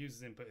occurs when a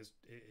user's input is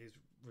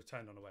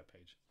returned on a web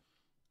page.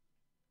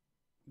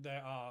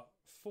 There are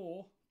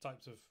 4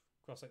 types of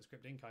cross-site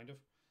scripting, kind of.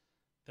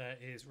 There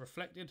is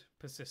reflected,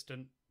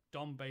 persistent,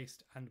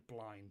 DOM-based, and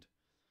blind.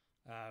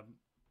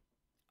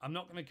 I'm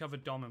not going to cover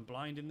DOM and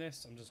blind in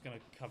this. I'm just going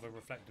to cover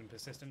reflected and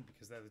persistent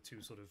because they're the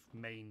 2 sort of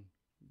main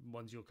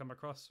ones you'll come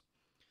across.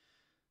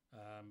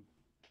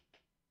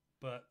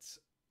 But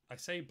I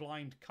say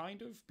blind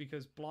kind of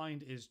because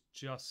blind is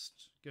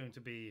just going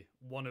to be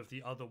one of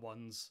the other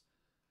ones,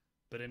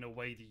 but in a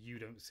way that you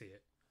don't see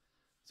it.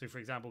 So for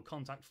example,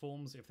 contact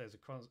forms, if there's a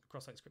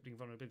cross-site scripting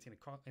vulnerability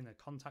in a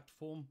contact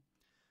form,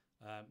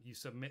 you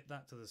submit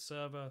that to the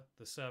server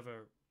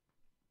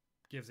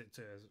gives it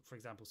to, for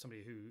example,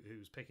 somebody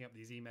who's picking up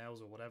these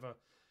emails or whatever,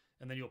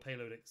 and then your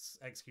payload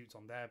executes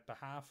on their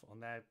behalf, on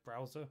their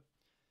browser,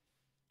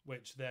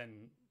 which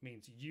then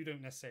means you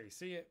don't necessarily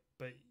see it,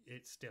 but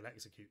it still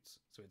executes,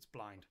 so it's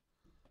blind.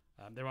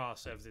 There are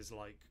services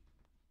like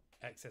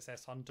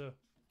XSS Hunter,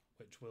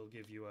 which will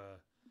give you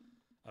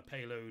a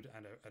payload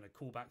and a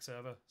callback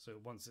server, so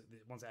once it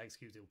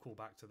executes, it will call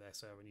back to their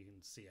server and you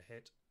can see a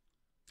hit.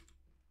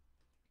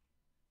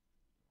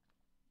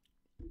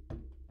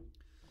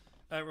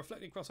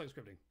 Reflected cross-site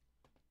scripting.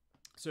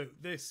 So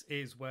this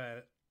is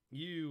where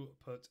you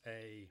put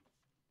a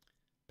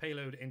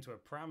payload into a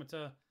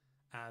parameter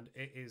and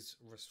it is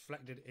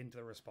reflected into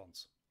the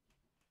response.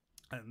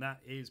 And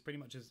that is pretty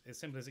much as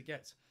simple as it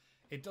gets.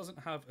 It doesn't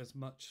have as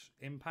much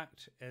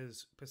impact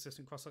as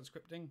persistent cross-site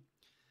scripting,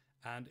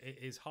 and it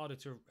is harder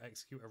to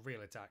execute a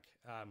real attack.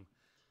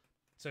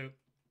 So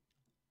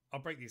I'll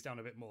break these down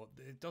a bit more.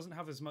 It doesn't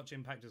have as much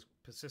impact as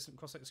persistent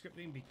cross-site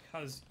scripting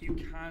because you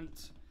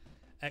can't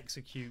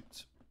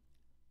execute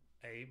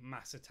a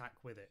mass attack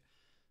with it.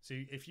 So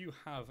if you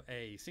have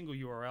a single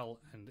URL,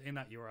 and in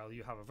that URL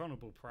you have a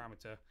vulnerable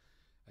parameter,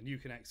 and you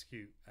can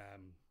execute,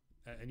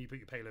 and you put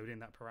your payload in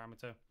that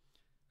parameter,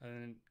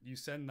 and you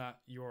send that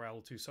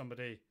URL to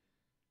somebody,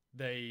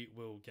 they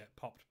will get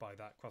popped by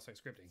that cross-site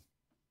scripting,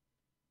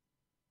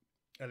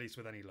 at least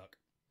with any luck.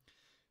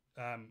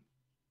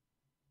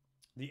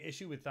 The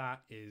issue with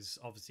that is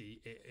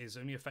obviously it is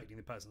only affecting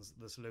the person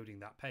that's loading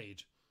that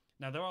page.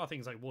 Now, there are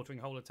things like watering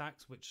hole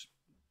attacks, which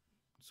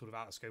sort of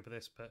out of scope of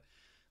this, but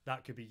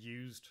that could be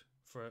used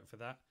for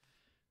that.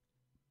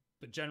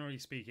 But generally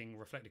speaking,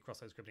 reflected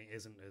cross-site scripting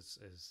isn't as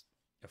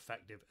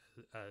effective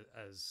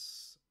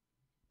as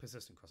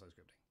persistent cross-site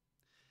scripting.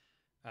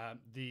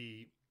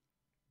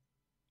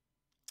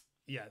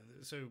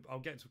 So I'll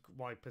get to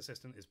why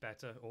persistent is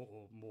better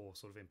or more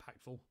sort of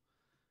impactful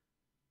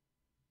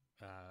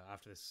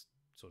after this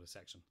sort of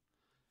section.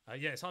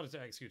 It's harder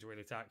to execute a real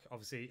attack.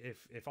 Obviously,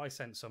 if I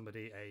sent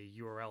somebody a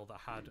URL that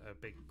had a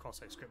big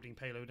cross-site scripting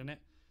payload in it,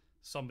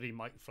 somebody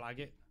might flag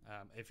it.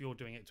 If you're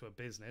doing it to a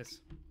business,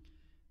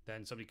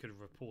 then somebody could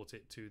report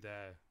it to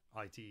their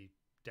IT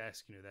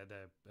desk,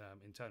 their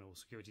internal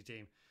security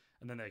team,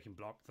 and then they can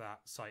block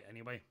that site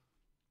anyway,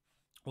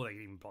 or they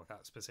can even block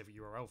that specific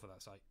URL for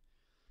that site.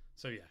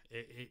 So yeah,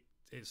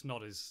 it's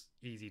not as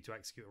easy to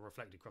execute a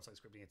reflected cross-site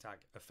scripting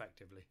attack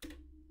effectively.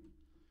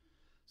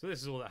 So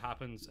this is all that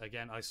happens.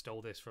 Again, I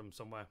stole this from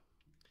somewhere.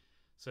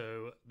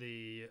 So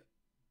the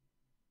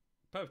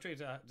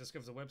perpetrator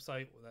discovers a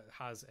website that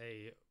has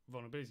a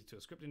vulnerability to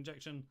a script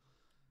injection.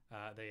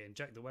 They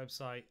inject the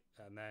website,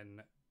 and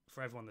then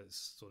for everyone that's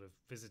sort of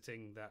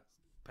visiting that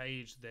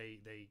page,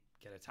 they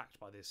get attacked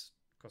by this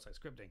cross-site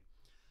scripting,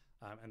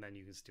 and then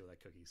you can steal their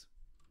cookies.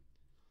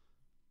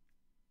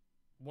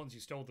 Once you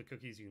stole the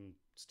cookies, you can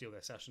steal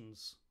their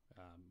sessions,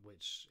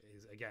 which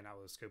is, again, out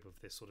of the scope of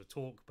this sort of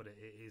talk, but it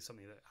is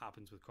something that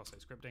happens with cross-site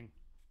scripting.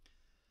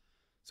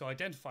 So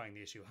identifying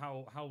the issue,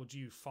 how would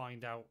you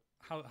find out,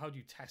 how do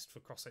you test for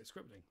cross-site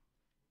scripting?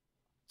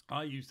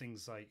 I use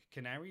things like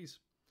canaries.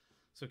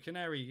 So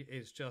canary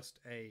is just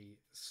a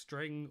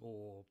string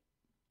or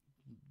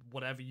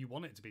whatever you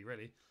want it to be,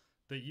 really,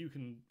 that you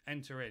can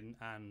enter in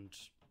and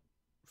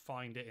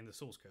find it in the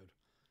source code.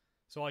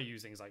 So I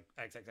use things like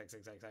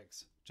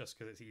XXXXXX just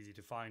because it's easy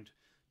to find.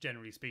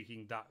 Generally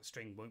speaking, that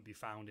string won't be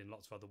found in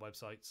lots of other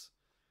websites.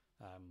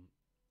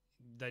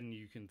 Then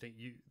you can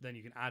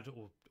add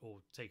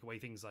or take away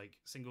things like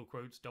single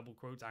quotes, double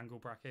quotes, angle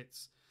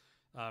brackets.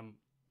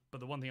 But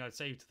the one thing I'd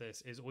say to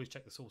this is always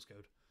check the source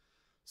code.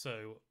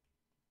 So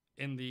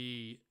in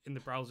the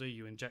browser,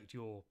 you inject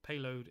your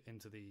payload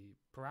into the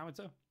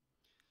parameter.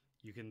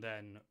 You can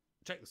then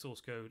check the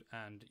source code,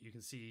 and you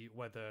can see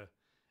whether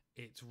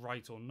it's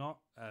right or not.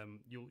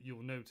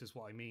 You'll notice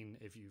what I mean.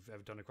 If you've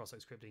ever done a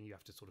cross-site scripting, you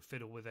have to sort of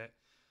fiddle with it.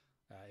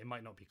 It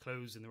might not be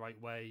closed in the right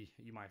way.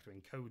 You might have to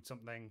encode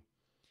something.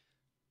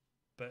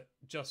 But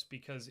just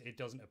because it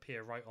doesn't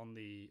appear right on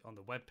the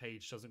web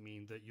page doesn't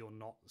mean that you're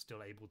not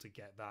still able to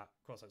get that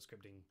cross-site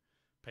scripting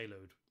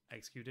payload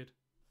executed.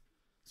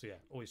 So yeah,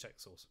 always check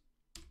the source.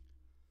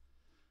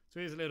 So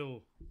here's a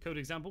little code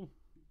example.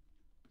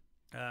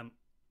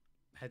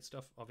 Head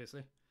stuff,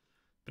 obviously.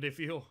 But if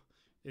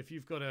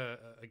you've got a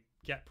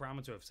get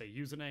parameter of, say,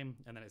 username,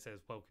 and then it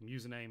says welcome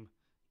username,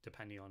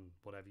 depending on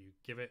whatever you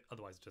give it.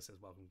 Otherwise, it just says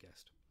welcome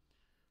guest.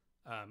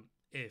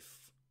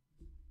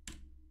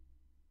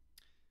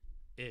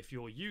 If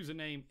your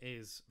username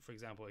is, for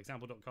example,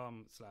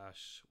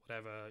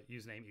 example.com/whatever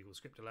username equals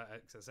script alert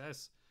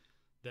XSS,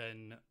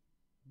 then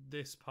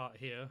this part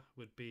here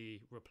would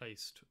be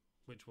replaced,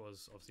 which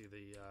was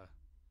obviously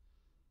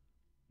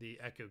the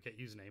echo get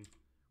username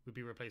would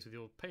be replaced with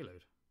your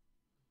payload.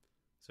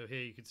 So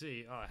here you can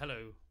see,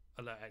 hello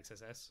alert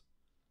XSS,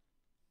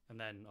 and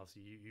then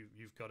obviously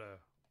you've got a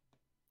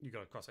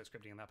cross-site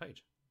scripting on that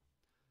page.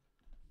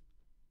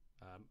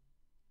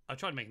 I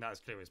tried making that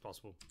as clear as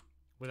possible.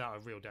 Without a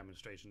real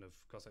demonstration of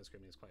cross-site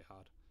scripting is quite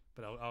hard,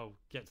 but I'll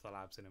get to the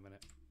labs in a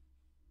minute.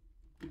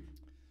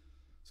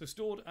 So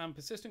stored and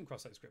persistent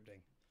cross-site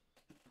scripting.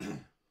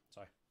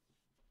 Sorry.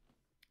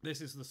 This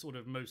is the sort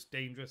of most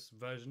dangerous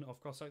version of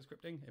cross-site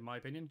scripting, in my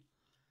opinion.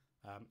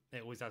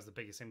 It always has the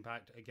biggest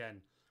impact.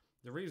 Again,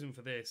 the reason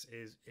for this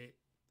is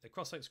the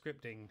cross-site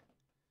scripting.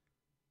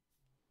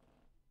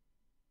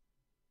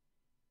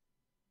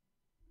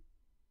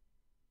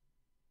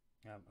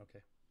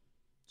 Okay.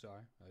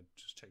 Sorry, I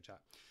just checked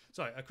chat.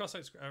 Sorry, a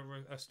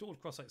stored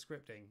cross-site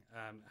scripting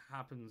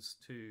happens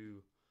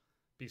to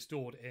be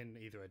stored in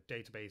either a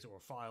database or a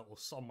file or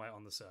somewhere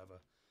on the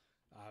server.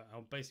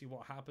 And basically,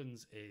 what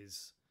happens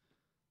is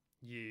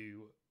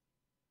you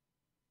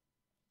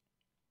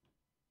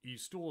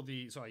store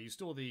the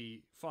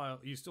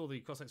file, you store the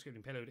cross-site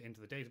scripting payload into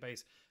the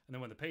database, and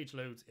then when the page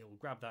loads, it will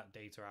grab that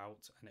data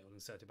out and it will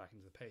insert it back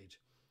into the page.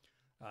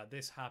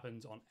 This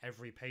happens on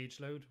every page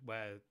load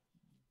where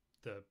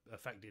the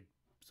affected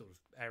sort of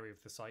area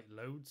of the site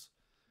loads.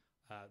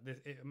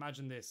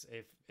 Imagine this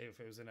if it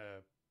was in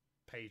a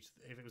page,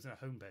 if it was in a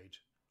home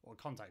page or a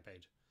contact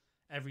page.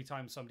 Every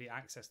time somebody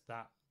accessed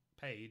that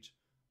page,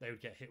 they would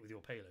get hit with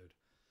your payload.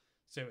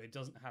 So it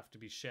doesn't have to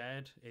be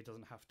shared. It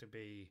doesn't have to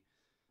be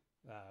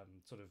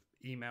sort of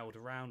emailed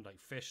around, like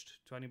phished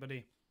to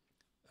anybody.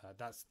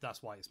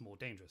 That's why it's more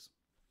dangerous.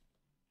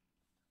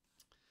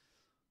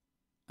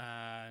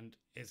 And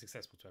it's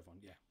accessible to everyone,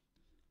 yeah.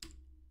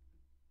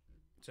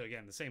 So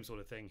again, the same sort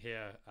of thing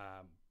here.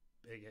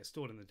 It gets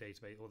stored in the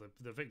database, or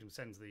the victim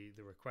sends the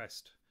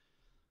request.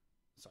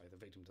 Sorry, the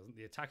victim doesn't.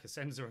 The attacker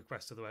sends a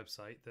request to the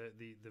website.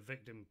 The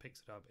victim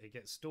picks it up. It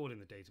gets stored in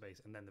the database,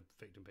 and then the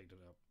victim picked it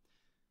up.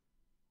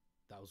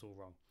 That was all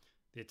wrong.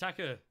 The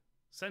attacker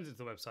sends it to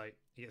the website.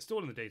 It gets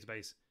stored in the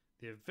database.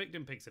 The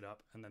victim picks it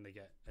up, and then they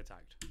get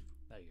attacked.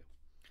 There you go.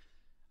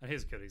 And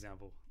here's a good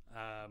example.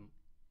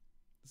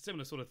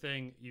 Similar sort of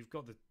thing. You've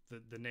got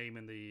the name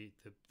and the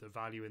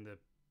value in the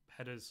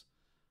headers.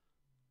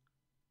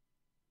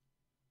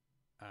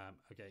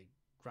 Okay,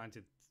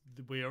 granted,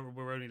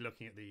 we're only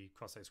looking at the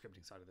cross-site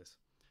scripting side of this.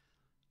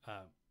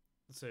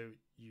 So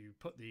you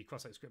put the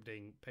cross-site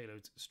scripting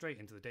payloads straight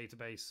into the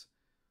database,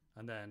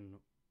 and then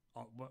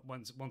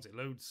once it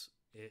loads,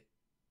 it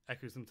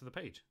echoes them to the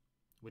page,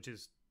 which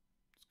is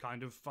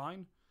kind of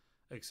fine,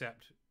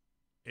 except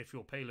if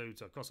your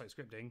payloads are cross-site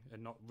scripting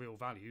and not real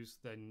values,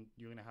 then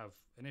you're going to have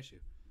an issue.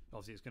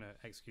 Obviously, it's going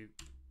to execute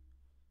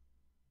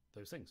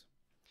those things.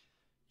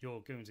 You're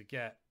going to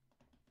get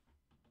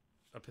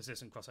a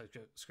persistent cross-site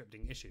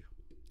scripting issue.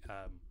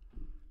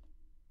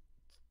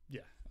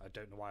 Yeah, I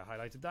don't know why I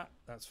highlighted that.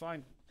 That's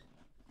fine.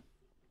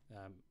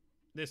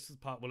 This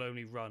part will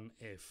only run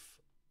if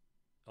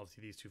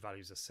obviously these two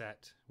values are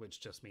set, which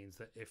just means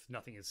that if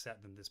nothing is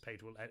set, then this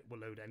page will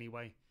load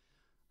anyway.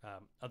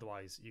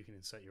 Otherwise, you can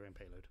insert your own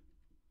payload.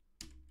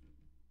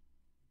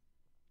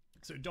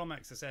 So DOM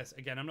XSS,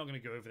 again, I'm not going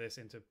to go over this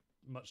into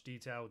much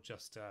detail,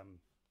 just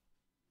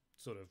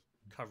sort of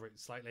cover it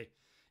slightly.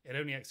 It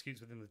only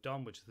executes within the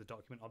DOM, which is the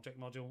document object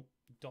model.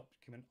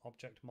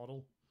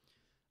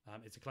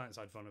 It's a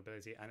client-side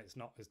vulnerability, and it's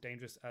not as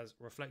dangerous as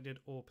reflected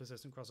or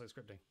persistent cross-site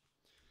scripting.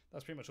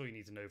 That's pretty much all you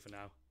need to know for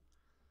now.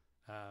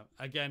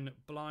 Again,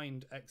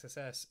 blind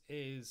XSS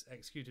is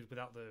executed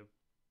without the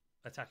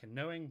attacker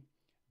knowing.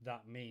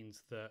 That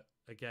means that,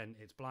 again,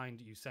 it's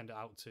blind. You send it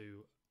out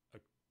to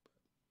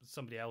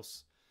somebody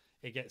else.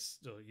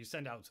 You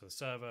send it out to the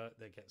server.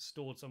 That gets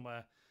stored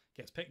somewhere,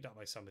 gets picked up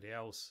by somebody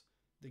else.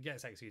 That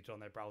gets executed on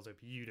their browser,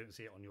 but you don't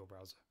see it on your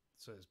browser,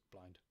 so it's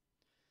blind.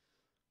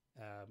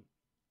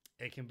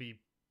 It can be.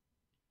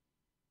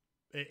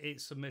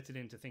 It's submitted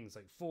into things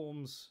like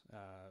forms,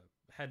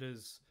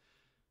 headers,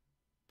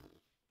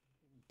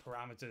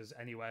 parameters,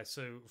 anywhere.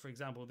 So, for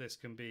example, this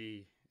can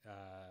be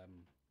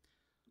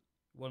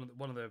one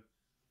of the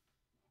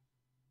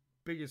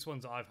biggest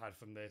ones that I've had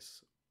from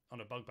this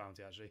on a bug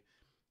bounty actually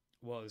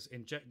was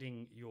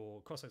injecting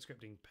your cross-site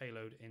scripting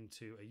payload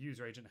into a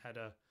user agent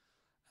header,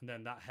 and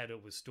then that header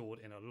was stored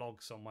in a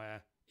log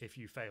somewhere. If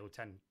you failed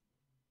 10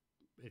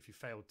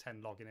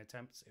 login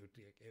attempts, it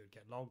would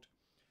get logged,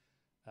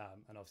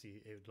 and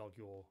obviously it would log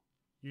your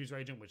user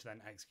agent, which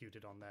then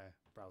executed on their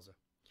browser.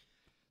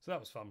 So that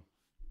was fun.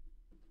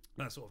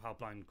 That's sort of how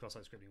blind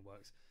cross-site scripting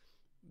works.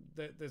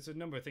 There's a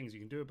number of things you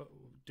can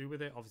do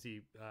with it.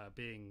 Obviously,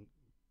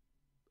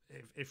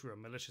 if you're a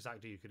malicious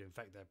actor, you could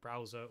infect their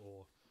browser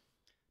or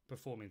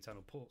perform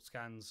internal port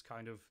scans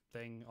kind of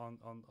thing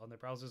on their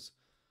browsers.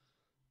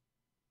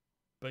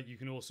 But you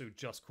can also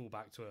just call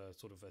back to a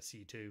sort of a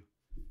C2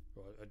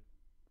 or a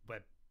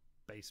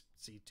web-based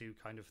C2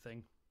 kind of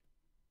thing.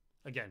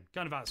 Again,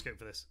 kind of out of scope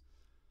for this.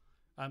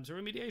 So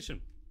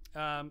remediation.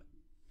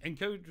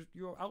 Encode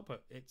your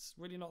output. It's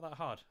really not that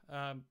hard.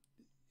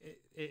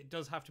 It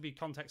does have to be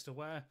context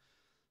aware.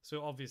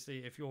 So obviously,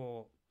 if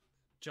your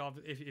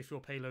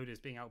payload is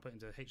being output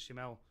into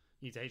HTML,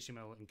 you need to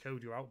HTML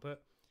encode your output.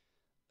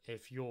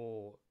 If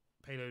your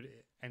payload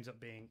ends up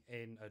being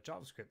in a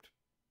JavaScript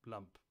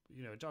lump,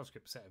 a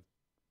JavaScript set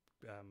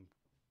of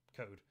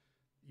code,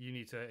 you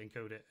need to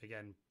encode it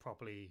again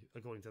properly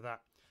according to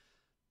that.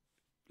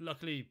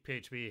 Luckily,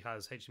 PHP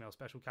has HTML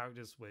special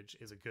characters, which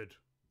is a good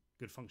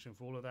function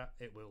for all of that.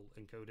 It will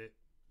encode it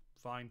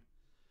fine.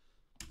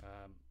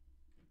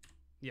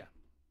 Yeah,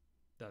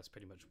 that's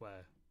pretty much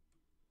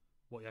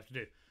what you have to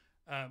do.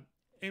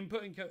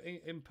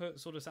 Input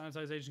sort of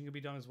sanitization can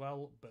be done as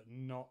well, but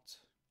not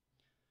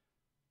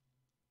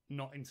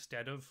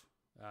instead of.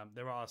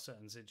 There are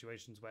certain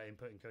situations where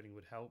input encoding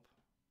would help,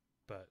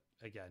 but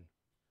again,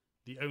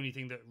 the only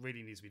thing that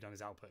really needs to be done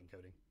is output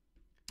encoding.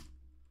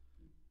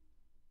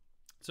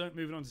 So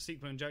moving on to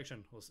SQL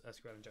injection or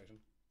SQL injection.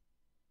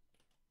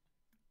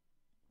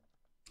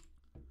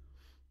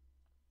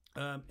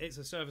 It's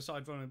a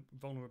server-side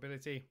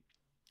vulnerability.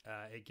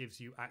 It gives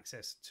you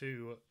access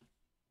to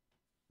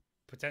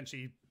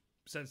potentially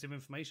sensitive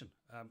information,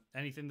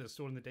 anything that's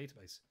stored in the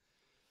database.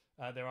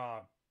 There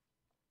are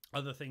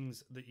other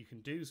things that you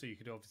can do. So you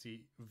could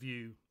obviously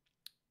view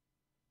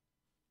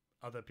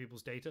other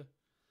people's data.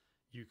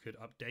 You could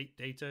update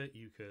data.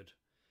 You could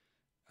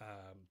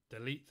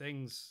delete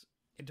things.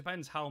 It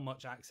depends how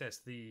much access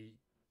the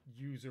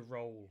user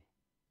role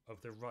of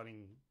the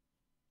running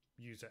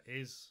user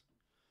is.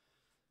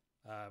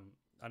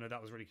 I know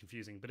that was really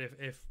confusing, but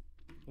if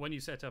when you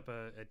set up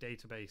a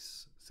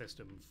database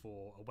system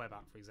for a web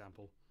app, for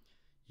example,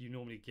 you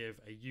normally give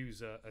a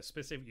user, a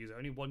specific user,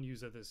 only one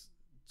user that's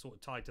sort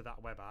of tied to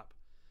that web app,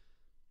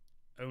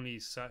 only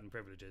certain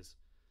privileges.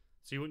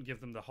 So you wouldn't give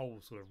them the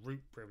whole sort of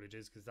root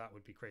privileges because that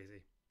would be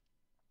crazy.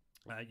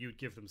 You would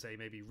give them, say,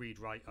 maybe read,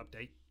 write,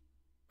 update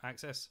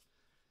access.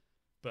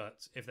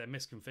 But if they're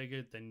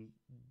misconfigured, then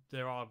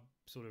there are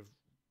sort of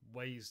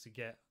ways to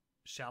get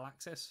shell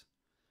access.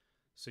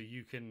 So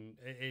you can,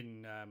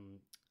 in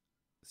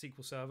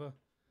SQL Server,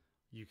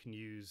 you can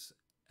use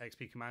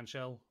XP command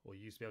shell, or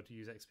you used to be able to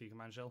use XP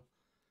command shell.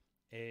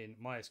 In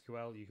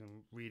MySQL, you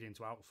can read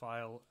into out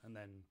file and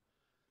then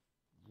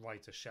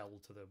write a shell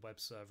to the web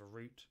server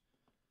root.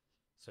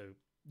 So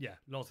yeah,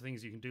 lots of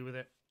things you can do with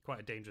it.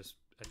 Quite a dangerous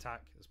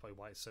attack. That's probably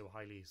why it's so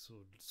highly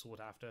sought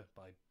after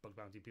by bug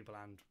bounty people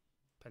and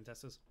pen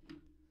testers.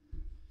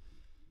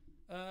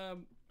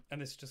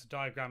 And this is just a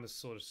diagram that's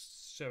sort of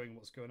showing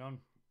what's going on.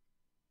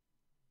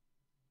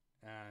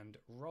 And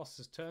Ross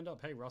has turned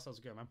up. Hey Ross, how's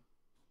it going, man?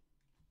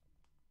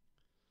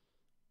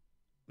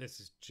 This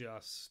is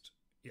just,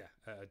 yeah,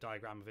 a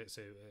diagram of it.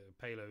 So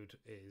payload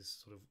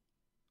is sort of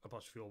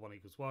apostrophe or 1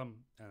 equals 1,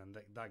 and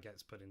that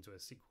gets put into a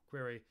SQL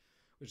query,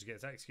 which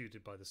gets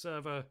executed by the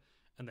server,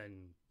 and then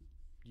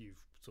you've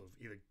sort of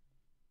either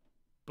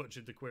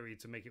butchered the query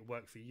to make it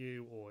work for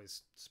you, or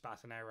it's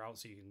spat an error out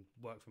so you can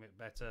work from it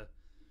better.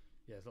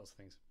 Yeah, there's lots of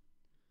things.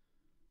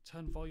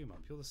 Turn volume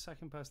up. You're the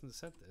second person that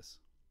said this.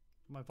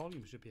 My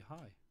volume should be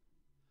high.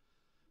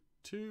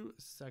 2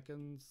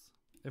 seconds.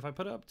 If I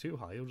put it up too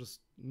high, you'll just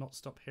not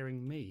stop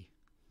hearing me.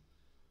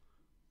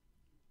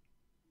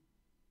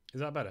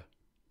 Is that better?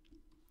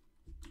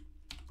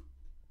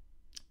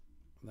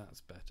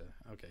 That's better.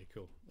 Okay,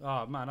 cool.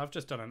 Oh man, I've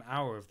just done an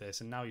hour of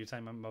this and now you're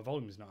telling me my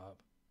volume's not up.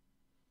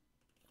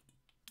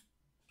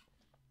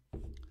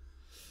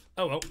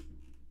 Oh well,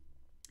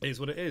 it is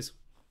what it is.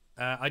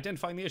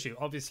 Identifying the issue.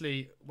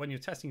 Obviously, when you're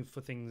testing for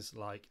things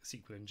like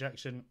SQL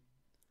injection,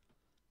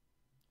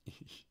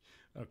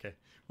 okay,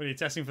 when you're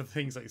testing for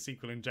things like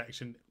SQL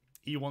injection,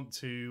 you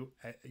want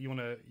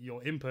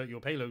your input, your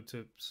payload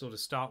to sort of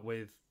start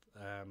with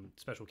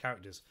special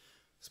characters.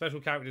 Special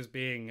characters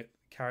being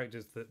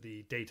characters that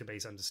the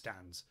database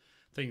understands.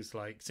 Things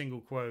like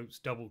single quotes,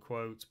 double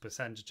quotes,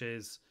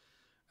 percentages,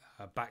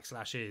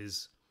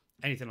 backslashes,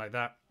 anything like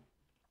that.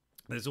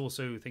 There's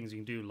also things you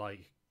can do,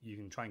 like you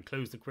can try and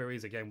close the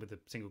queries again with a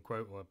single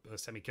quote or a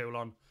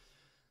semicolon.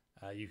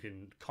 You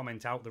can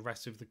comment out the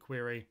rest of the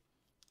query,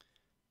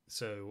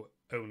 so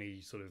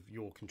only sort of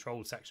your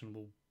control section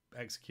will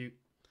execute.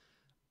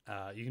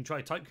 You can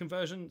try type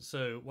conversion.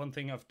 So one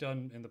thing I've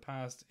done in the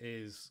past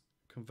is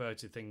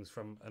converted things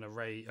from an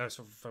array,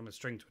 from a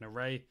string to an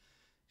array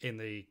in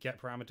the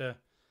get parameter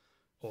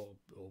or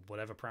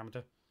whatever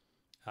parameter,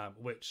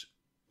 which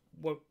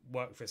won't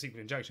work for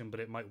SQL injection, but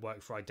it might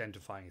work for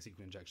identifying a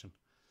SQL injection.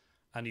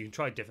 And you can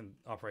try different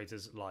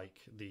operators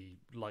like the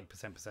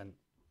 %%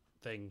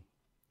 thing,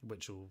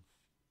 which will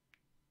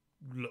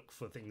look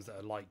for things that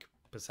are like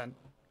percent.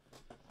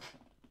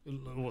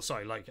 Or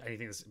sorry, like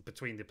anything that's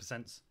between the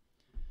percents.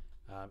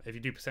 If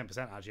you do %%,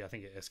 actually, I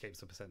think it escapes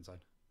the percent sign.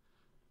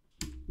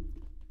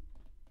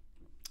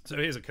 So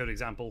here's a code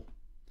example.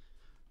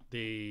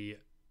 You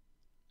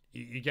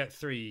get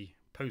 3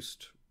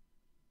 post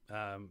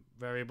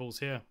variables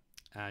here,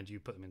 and you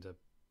put them into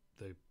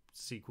the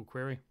SQL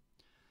query,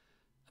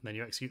 and then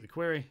you execute the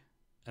query,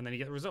 and then you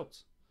get the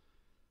results.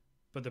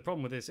 But the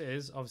problem with this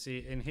is,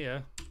 obviously, in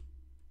here,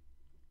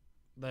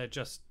 they're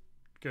just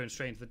going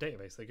straight into the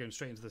database. They're going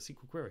straight into the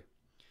SQL query.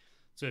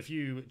 So if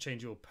you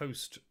change your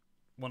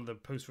one of the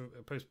post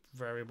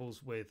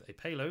variables with a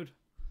payload,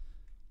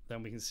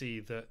 then we can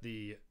see that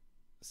the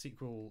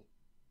SQL.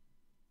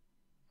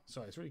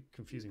 Sorry, it's really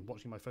confusing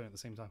watching my phone at the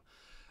same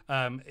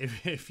time.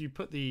 If you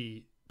put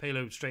the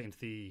payload straight into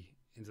the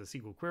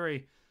SQL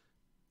query,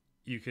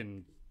 you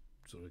can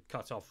sort of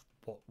cut off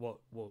what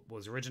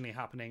was originally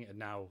happening, and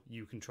now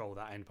you control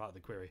that end part of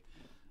the query,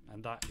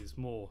 and that is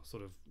more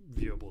sort of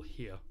viewable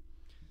here.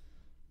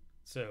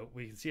 So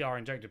we can see our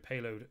injected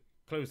payload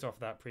closed off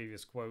that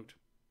previous quote,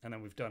 and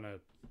then we've done a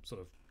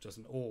sort of just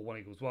an or 1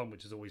 equals 1,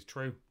 which is always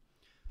true,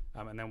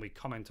 and then we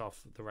comment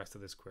off the rest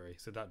of this query,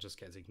 so that just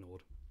gets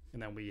ignored,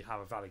 and then we have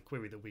a valid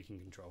query that we can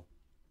control.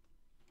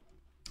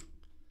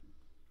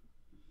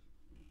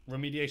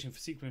 Remediation for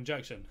SQL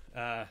injection.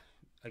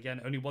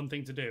 Again, only one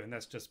thing to do, and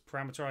that's just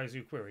parameterize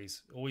your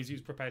queries. Always use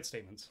prepared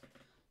statements.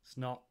 It's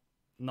not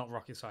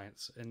rocket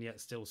science, and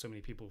yet still so many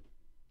people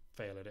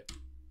fail at it.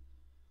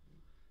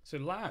 So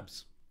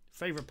labs,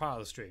 favorite part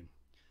of the stream.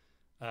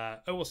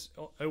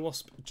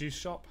 OWASP Juice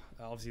Shop.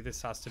 Obviously,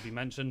 this has to be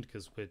mentioned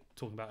because we're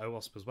talking about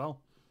OWASP as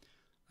well.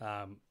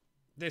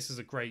 This is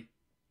a great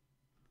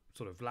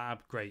sort of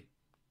lab.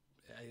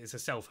 It's a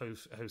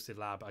self-hosted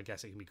lab. I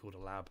guess it can be called a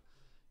lab.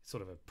 It's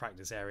sort of a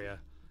practice area.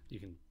 You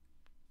can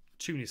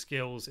tune your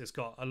skills. It's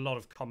got a lot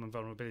of common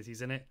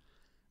vulnerabilities in it.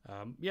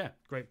 Yeah,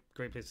 great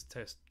place to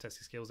test your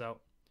skills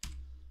out.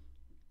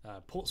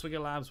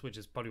 Portswigger Labs, which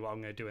is probably what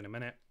I'm going to do in a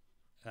minute.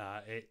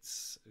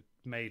 It's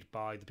made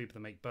by the people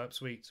that make Burp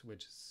Suite,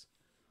 which is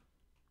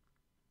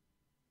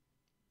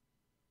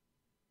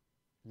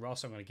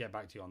Ross, I'm going to get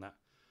back to you on that.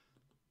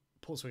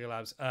 Portswigger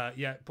Labs.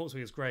 Yeah,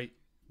 Portswigger is great.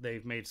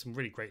 They've made some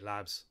really great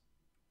labs.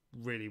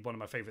 Really, one of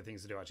my favourite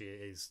things to do actually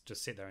is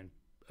just sit there and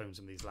own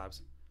some of these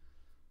labs.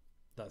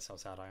 That's how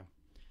sad I am.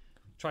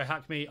 Try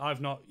Hack Me.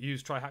 I've not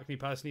used Try Hack Me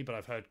personally, but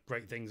I've heard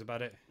great things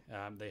about it.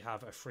 They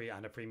have a free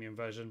and a premium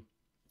version.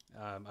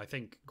 I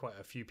think quite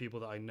a few people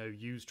that I know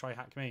use Try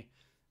Hack Me,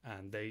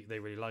 and they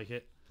really like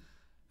it.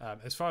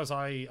 As far as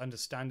I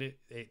understand it,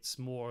 it's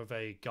more of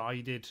a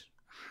guided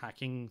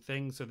hacking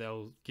thing. So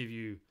they'll give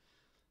you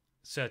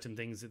certain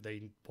things that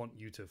they want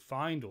you to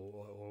find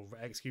or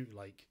execute,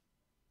 like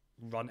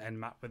run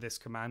nmap with this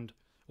command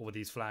or with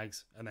these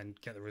flags, and then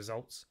get the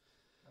results.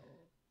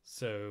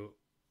 So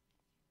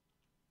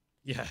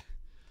yeah,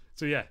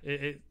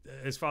 it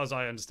as far as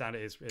I understand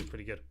it, it's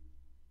pretty good.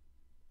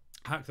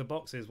 Hack the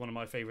Box is one of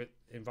my favorite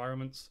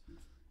environments.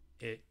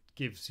 It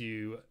gives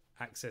you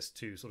access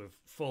to sort of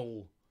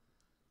full,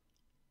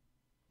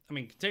 I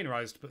mean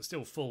containerized, but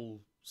still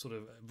full sort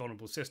of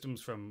vulnerable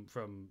systems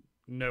from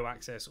no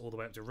access all the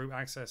way up to root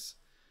access,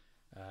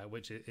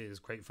 which is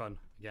great fun.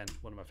 Again,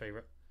 one of my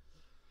favorite.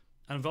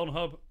 And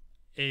VulnHub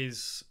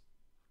is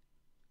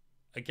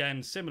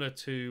again similar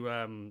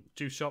to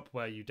Juice Shop,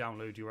 where you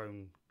download your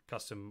own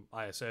custom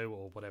ISO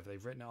or whatever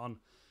they've written it on,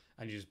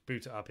 and you just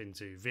boot it up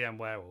into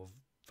VMware or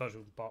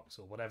VirtualBox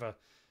or whatever,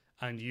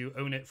 and you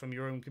own it from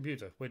your own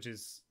computer, which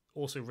is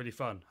also really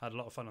fun. Had a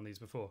lot of fun on these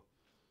before.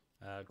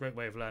 Great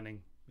way of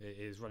learning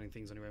is running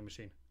things on your own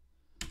machine.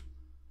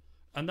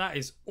 And that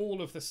is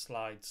all of the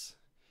slides.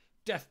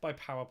 Death by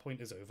PowerPoint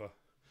is over.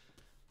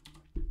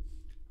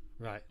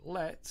 Right,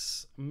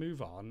 let's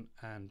move on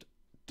and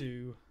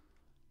do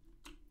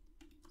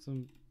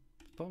some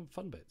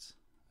fun bits.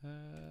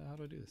 How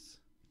do I do this?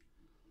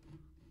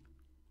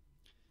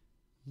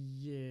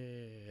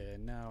 Yeah,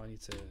 now I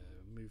need to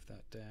move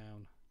that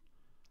down.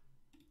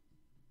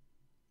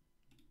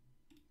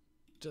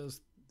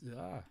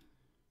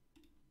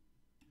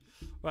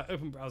 Right,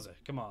 open browser.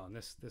 Come on,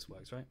 this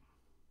works, right?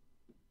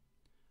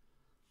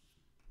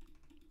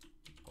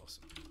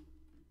 Awesome.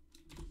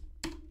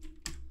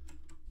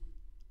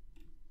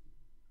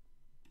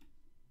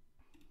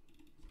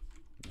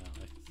 Now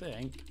I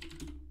think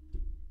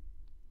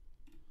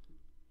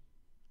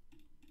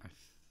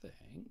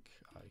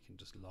I can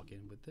just log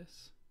in with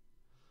this.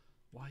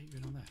 Why are you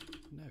going on there?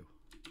 No.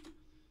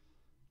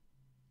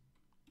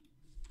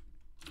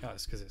 Oh,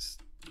 it's because it's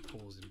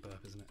paused in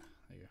burp, isn't it?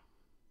 There you go.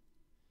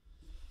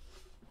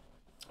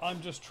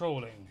 I'm just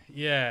trolling.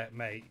 Yeah,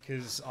 mate,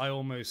 because I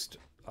almost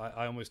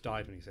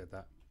died when you said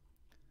that.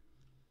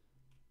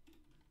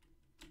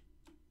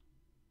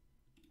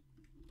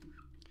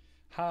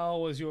 How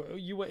was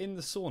you were in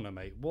the sauna,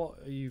 mate? What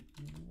are you...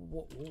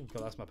 What? Oh,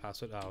 God, that's my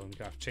password. Oh, I'm going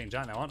to have to change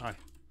that now, aren't I?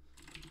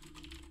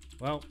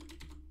 Well,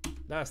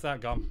 that's that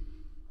gone.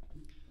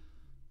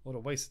 What a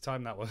waste of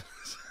time that was.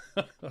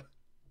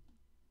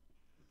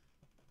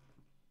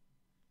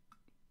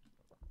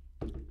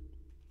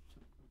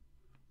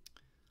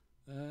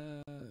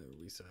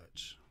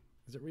 Research.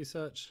 Is it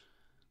research?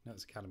 No,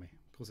 it's Academy.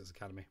 Of course it's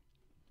Academy.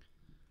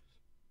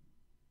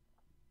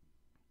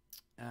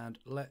 And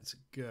let's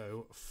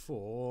go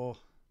for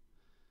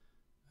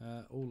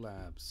all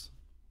labs.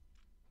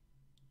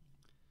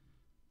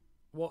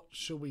 What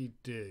shall we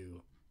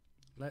do?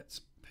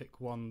 Let's pick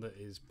one that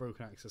is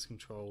broken access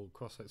control,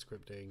 cross-site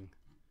scripting.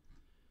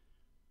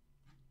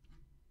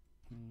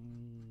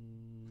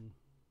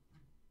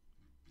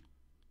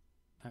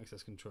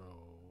 Access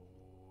control.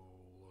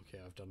 Okay,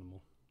 I've done them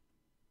all.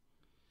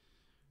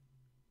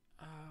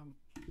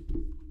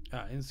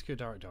 Insecure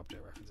direct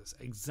update references.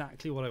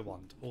 Exactly what I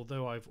want,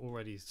 although I've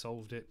already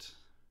solved it.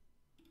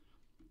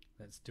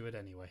 Let's do it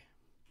anyway.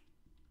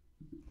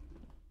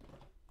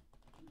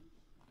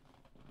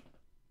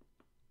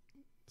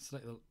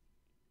 Select the...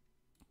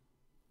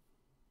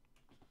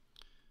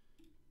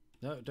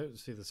 No, don't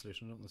see the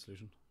solution. I don't want the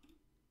solution.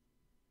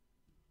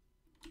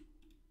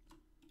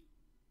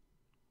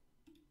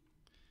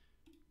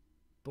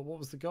 But what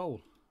was the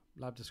goal?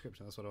 Lab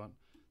description, that's what I want.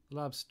 The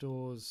lab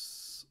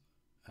stores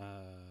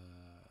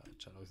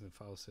chat logs in the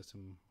file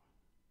system.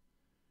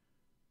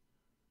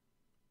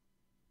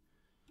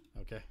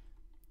 Okay.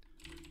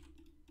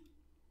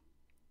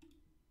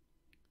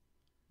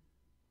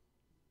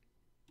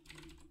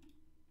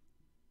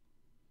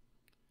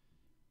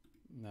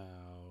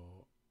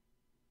 Now,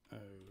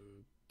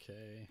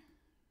 okay.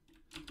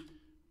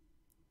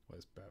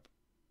 Where's Bab?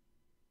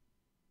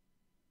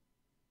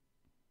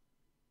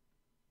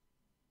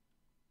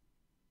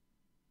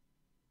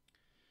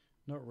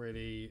 Not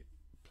really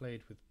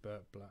played with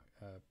Burt Black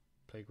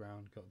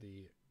Playground. Got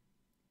the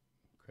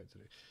credit to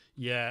do.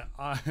 Yeah,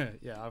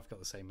 yeah, I've got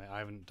the same, mate. I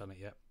haven't done it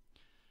yet.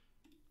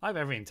 I have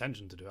every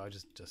intention to do it. I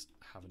just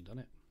haven't done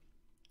it.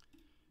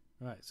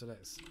 Right, so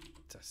let's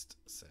test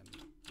send.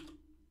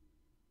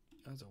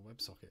 That's a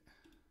WebSocket.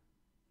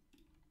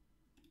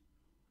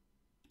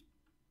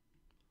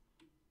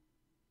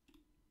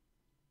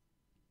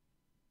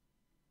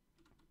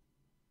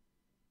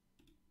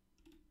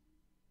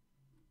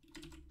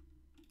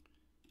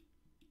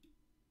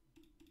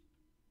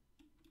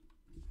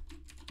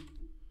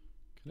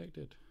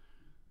 Connected.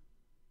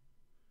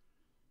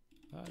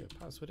 Ah, your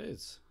password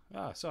is.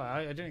 Ah,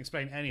 sorry, I didn't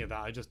explain any of that.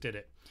 I just did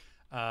it.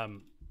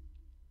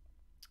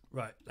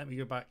 Right, let me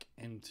go back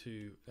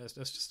into... Let's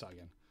just start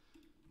again.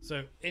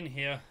 So in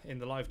here, in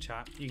the live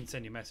chat, you can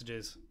send your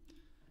messages.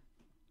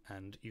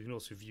 And you can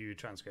also view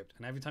transcript.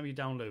 And every time you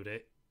download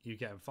it, you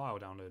get a file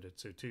downloaded.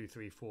 So 2,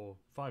 3, 4,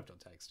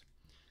 5.txt.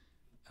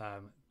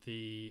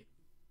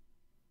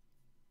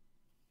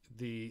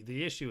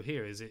 The issue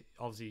here is it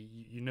obviously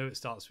you know it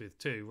starts with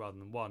 2 rather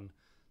than 1,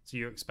 so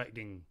you're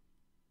expecting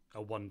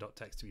a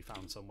 1.txt to be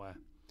found somewhere.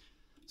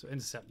 So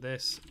intercept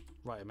this,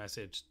 write a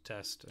message,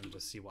 test, and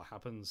just see what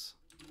happens,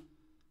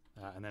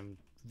 and then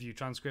view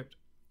transcript,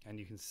 and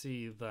you can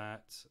see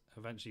that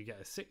eventually you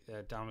get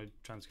a download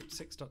transcript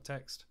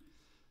 6.txt.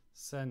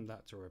 Send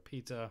that to a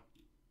repeater,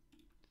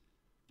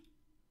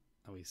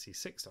 and we see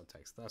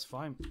 6.txt. That's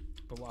fine,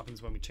 but what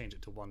happens when we change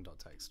it to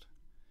 1.txt?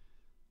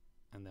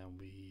 And then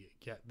we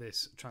get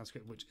this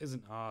transcript, which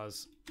isn't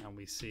ours, and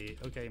we see,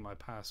 okay, my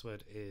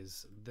password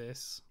is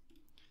this.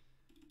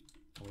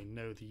 And we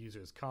know the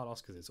user is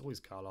Carlos because it's always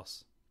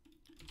Carlos.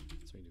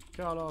 So we do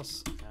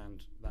Carlos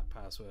and that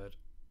password,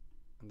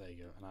 and there you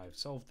go. And I've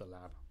solved the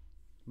lab.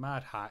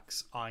 Mad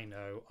hacks, I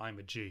know, I'm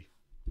a G.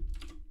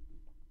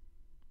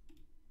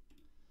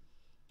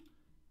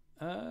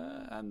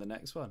 And the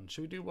next one,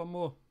 should we do one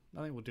more?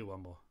 I think we'll do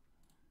one more.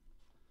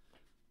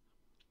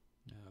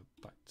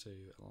 Back to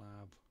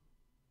lab.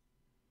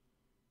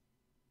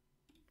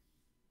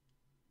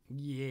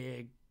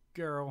 Yeah,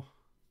 girl.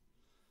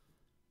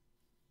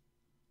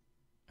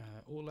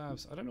 All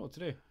labs. I don't know what to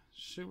do.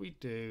 Should we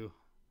do...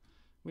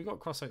 We got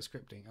cross-site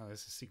scripting. Oh,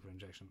 this is SQL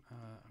injection.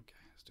 Okay,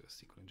 let's do a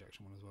SQL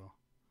injection one as well.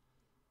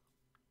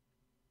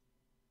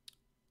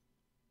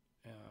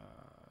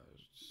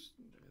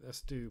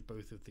 Let's do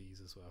both of these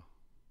as well.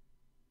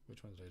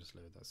 Which one did I just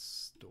load? That's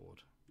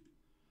stored.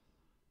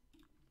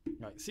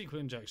 Right, SQL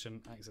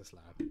injection, access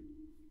lab.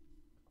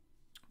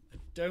 I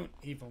don't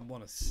even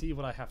want to see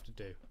what I have to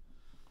do.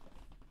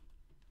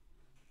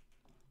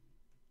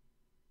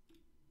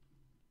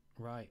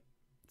 Right,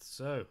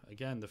 so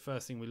again, the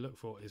first thing we look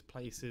for is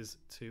places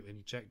to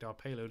inject our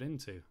payload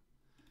into.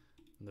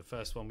 And the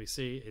first one we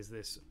see is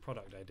this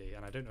product ID,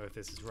 and I don't know if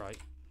this is right.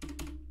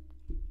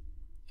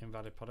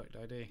 Invalid product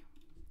ID.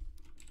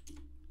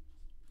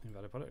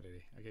 Invalid product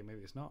ID. Okay,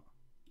 maybe it's not.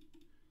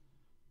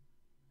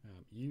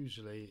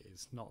 Usually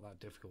it's not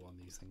that difficult on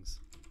these things.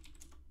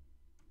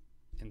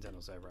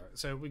 Internal server error.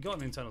 So we got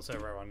an internal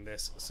server error on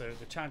this, so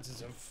the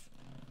chances of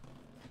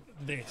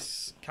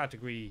this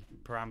category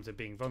parameter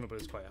being vulnerable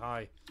is quite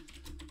high.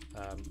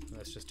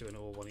 Let's just do an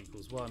all 1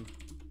 equals 1,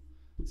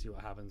 see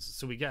what happens.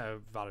 So we get a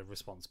valid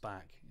response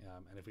back,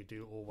 and if we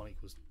do all 1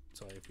 equals,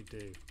 sorry, if we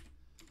do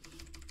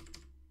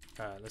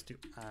let's do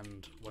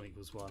and 1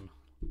 equals 1,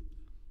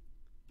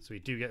 so we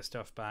do get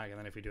stuff back. And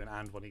then if we do an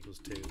and 1 equals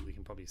 2, we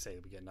can probably say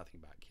that we get nothing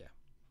back. Yeah,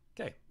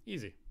 okay,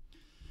 easy.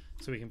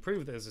 So we can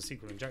prove there's a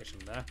SQL injection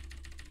there.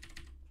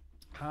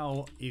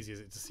 How easy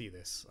is it to see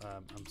this?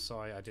 I'm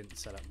sorry I didn't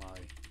set up my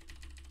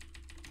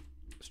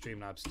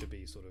Streamlabs to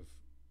be sort of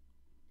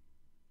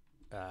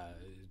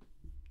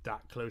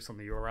that close on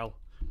the URL.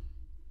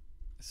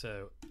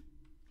 So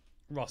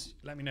Ross,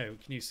 let me know.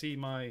 Can you see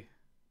my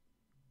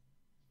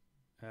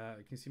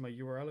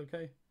URL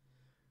okay?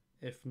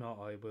 If not,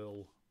 I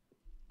will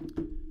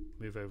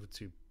move over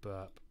to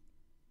burp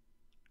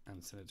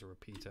and send it to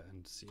repeater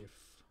and see if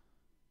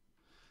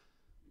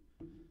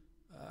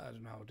I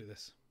don't know how I'll do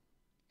this.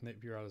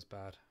 Native URL is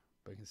bad,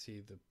 but I can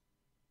see the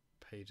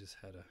page's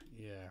header.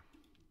 Yeah,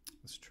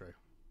 that's true.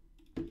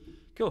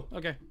 Cool,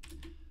 okay.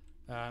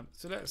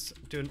 So let's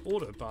do an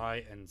order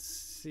by and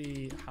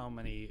see how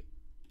many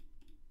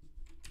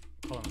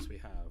columns we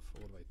have.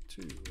 Order by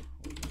 2,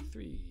 order by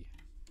 3,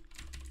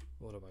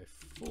 order by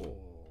 4.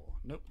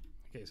 Nope.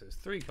 Okay, so it's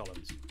 3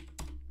 columns.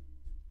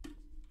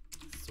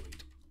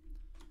 Sweet.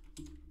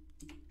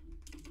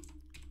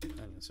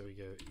 And so we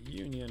go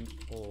union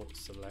or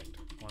select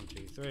 1,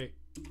 2, 3.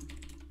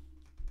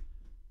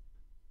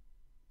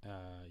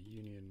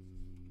 Union.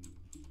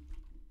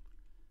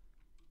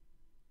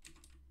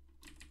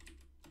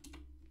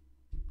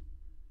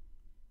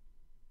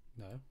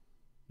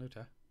 No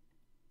tear.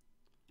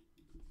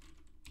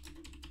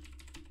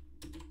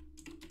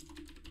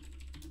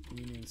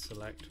 Union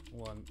select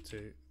 1,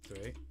 2,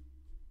 3.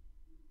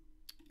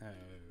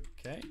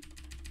 Okay.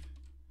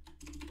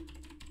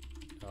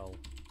 Null.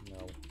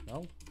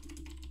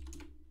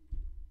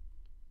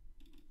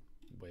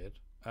 Weird.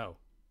 Oh.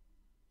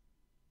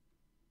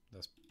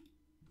 That's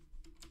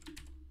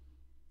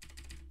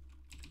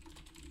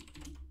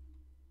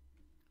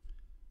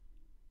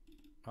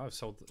I've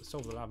solved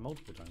the lab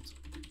multiple times.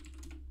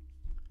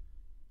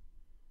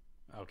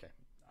 Okay,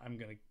 I'm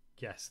gonna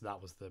guess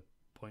that was the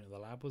point of the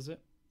lab, was it?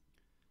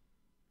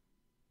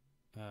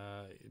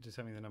 Just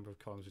tell me the number of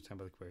columns returned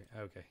by the query.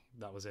 Okay,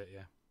 that was it,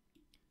 yeah.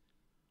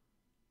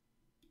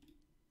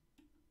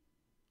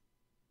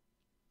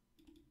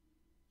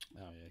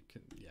 Oh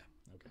yeah,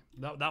 okay.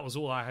 That was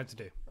all I had to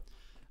do.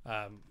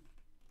 That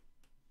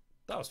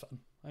was fun.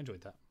 I enjoyed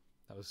that.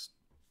 That was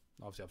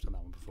Obviously, I've done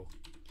that one before.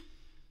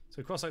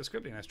 So cross-site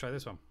scripting, let's try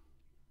this one.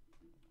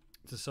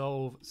 To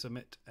solve,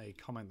 submit a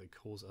comment that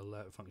calls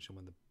alert function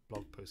when the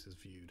blog post is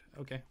viewed.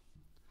 Okay,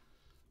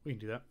 we can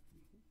do that.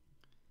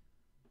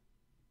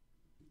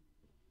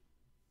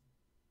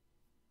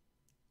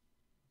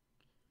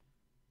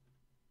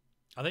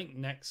 I think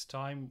next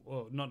time,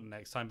 well, not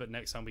next time, but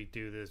next time we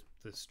do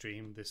the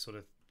stream, this sort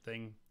of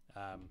thing,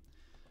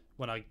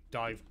 when I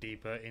dive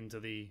deeper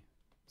into the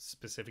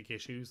specific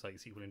issues like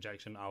SQL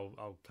injection,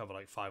 I'll cover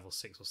like 5 or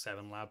 6 or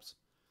 7 labs,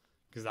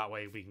 because that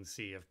way we can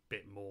see a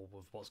bit more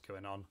of what's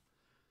going on.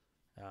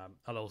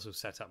 I'll also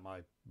set up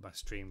my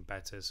stream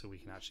better so we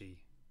can actually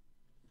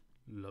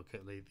look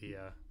at the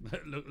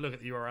look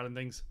at the URL and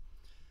things.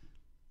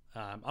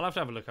 I'll have to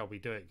have a look how we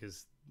do it,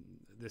 because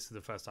this is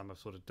the first time I've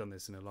sort of done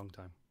this in a long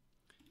time.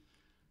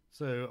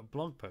 So a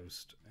blog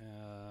post,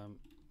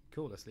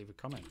 cool. Let's leave a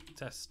comment.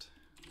 Test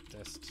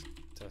at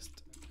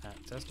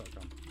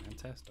test.com and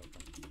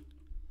test.com.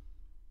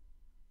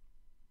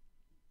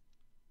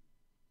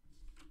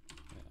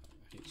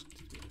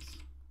 HTTPS.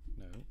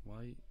 No,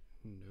 why?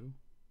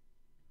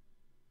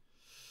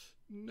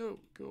 No,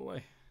 go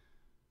away.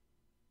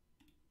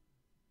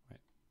 Right.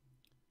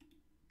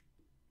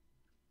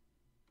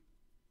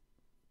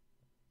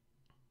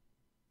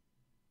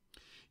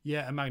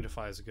 Yeah, a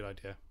magnifier is a good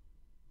idea.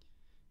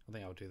 I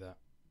think I'll do that.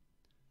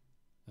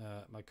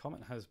 My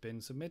comment has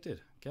been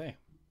submitted. Okay.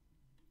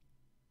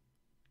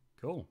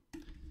 Cool.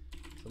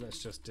 So let's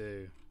just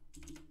do...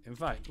 In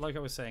fact, like I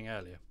was saying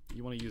earlier,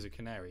 you want to use a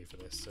canary for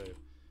this. So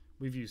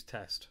we've used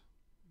test.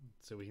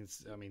 So we can...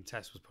 I mean,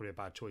 test was probably a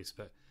bad choice,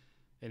 but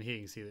in here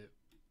you can see that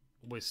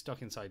we're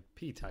stuck inside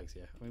P tags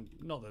here. I mean,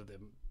 not that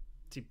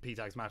the P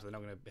tags matter. They're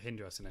not going to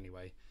hinder us in any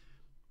way.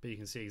 But you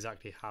can see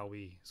exactly how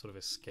we sort of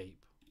escape.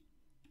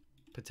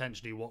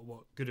 Potentially what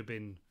could have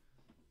been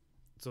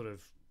sort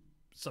of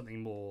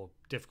something more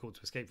difficult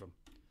to escape from.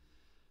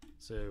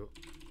 So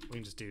we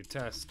can just do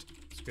test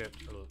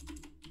script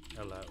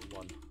alert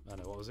 1. I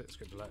know, what was it?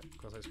 Script alert,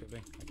 cross-site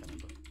scripting? I can't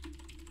remember.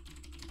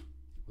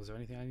 Was there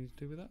anything I need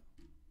to do with that?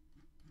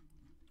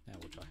 Yeah,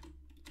 we'll try.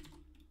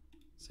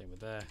 Same with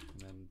there,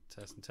 and then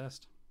test and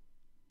test.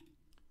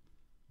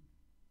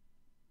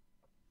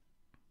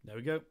 There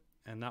we go,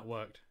 and that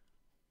worked.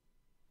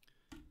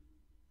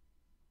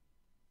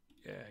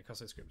 Yeah,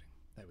 cross-site scripting.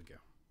 There we go.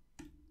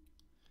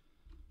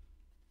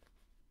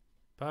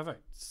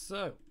 Perfect.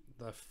 So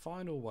the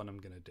final one I'm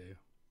going to do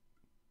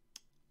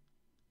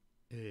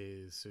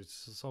is to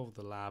solve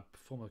the lab,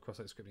 perform a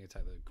cross-site scripting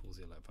attack that calls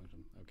the alert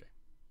function. Okay.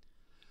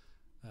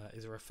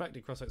 Is there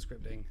effective cross-site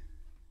scripting?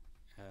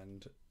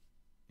 And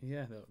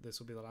yeah, this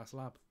will be the last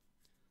lab.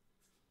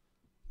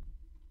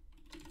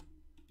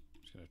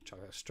 Just going to chuck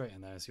that straight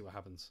in there and see what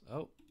happens.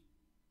 Oh.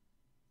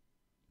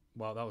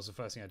 Well, that was the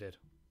first thing I did.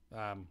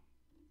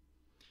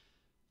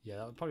 Yeah,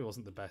 that probably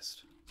wasn't the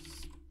best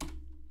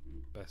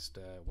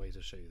way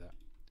to show you that.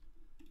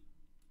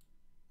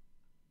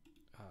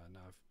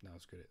 Now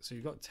it's good. So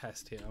you've got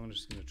test here. I'm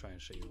just going to try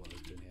and show you what I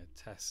was doing here.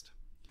 Test.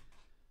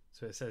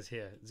 So it says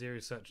here, zero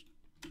search.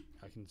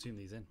 I can zoom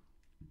these in.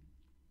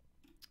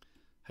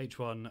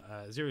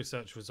 H1, zero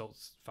search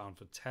results found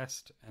for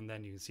test. And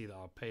then you can see that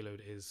our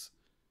payload is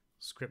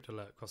script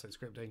alert cross-site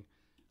scripting.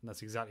 And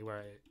that's exactly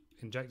where it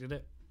injected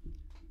it.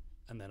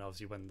 And then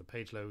obviously when the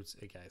page loads,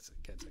 it gets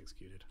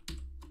executed.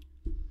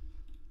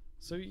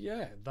 So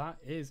yeah, that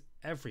is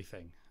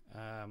everything.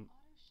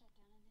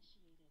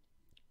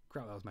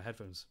 Crap, that was my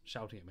headphones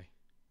shouting at me.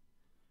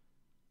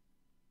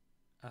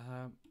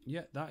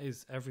 Yeah, that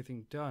is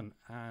everything done,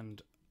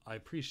 and I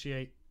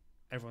appreciate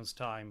everyone's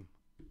time.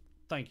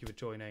 Thank you for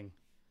joining.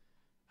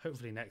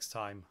 Hopefully next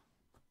time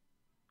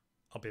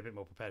I'll be a bit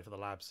more prepared for the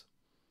labs.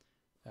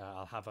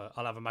 I'll have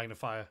a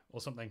magnifier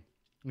or something.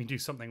 We can do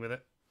something with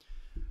it.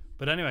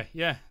 But anyway,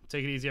 yeah,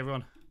 take it easy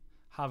everyone.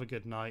 Have a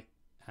good night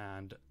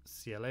and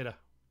see you later.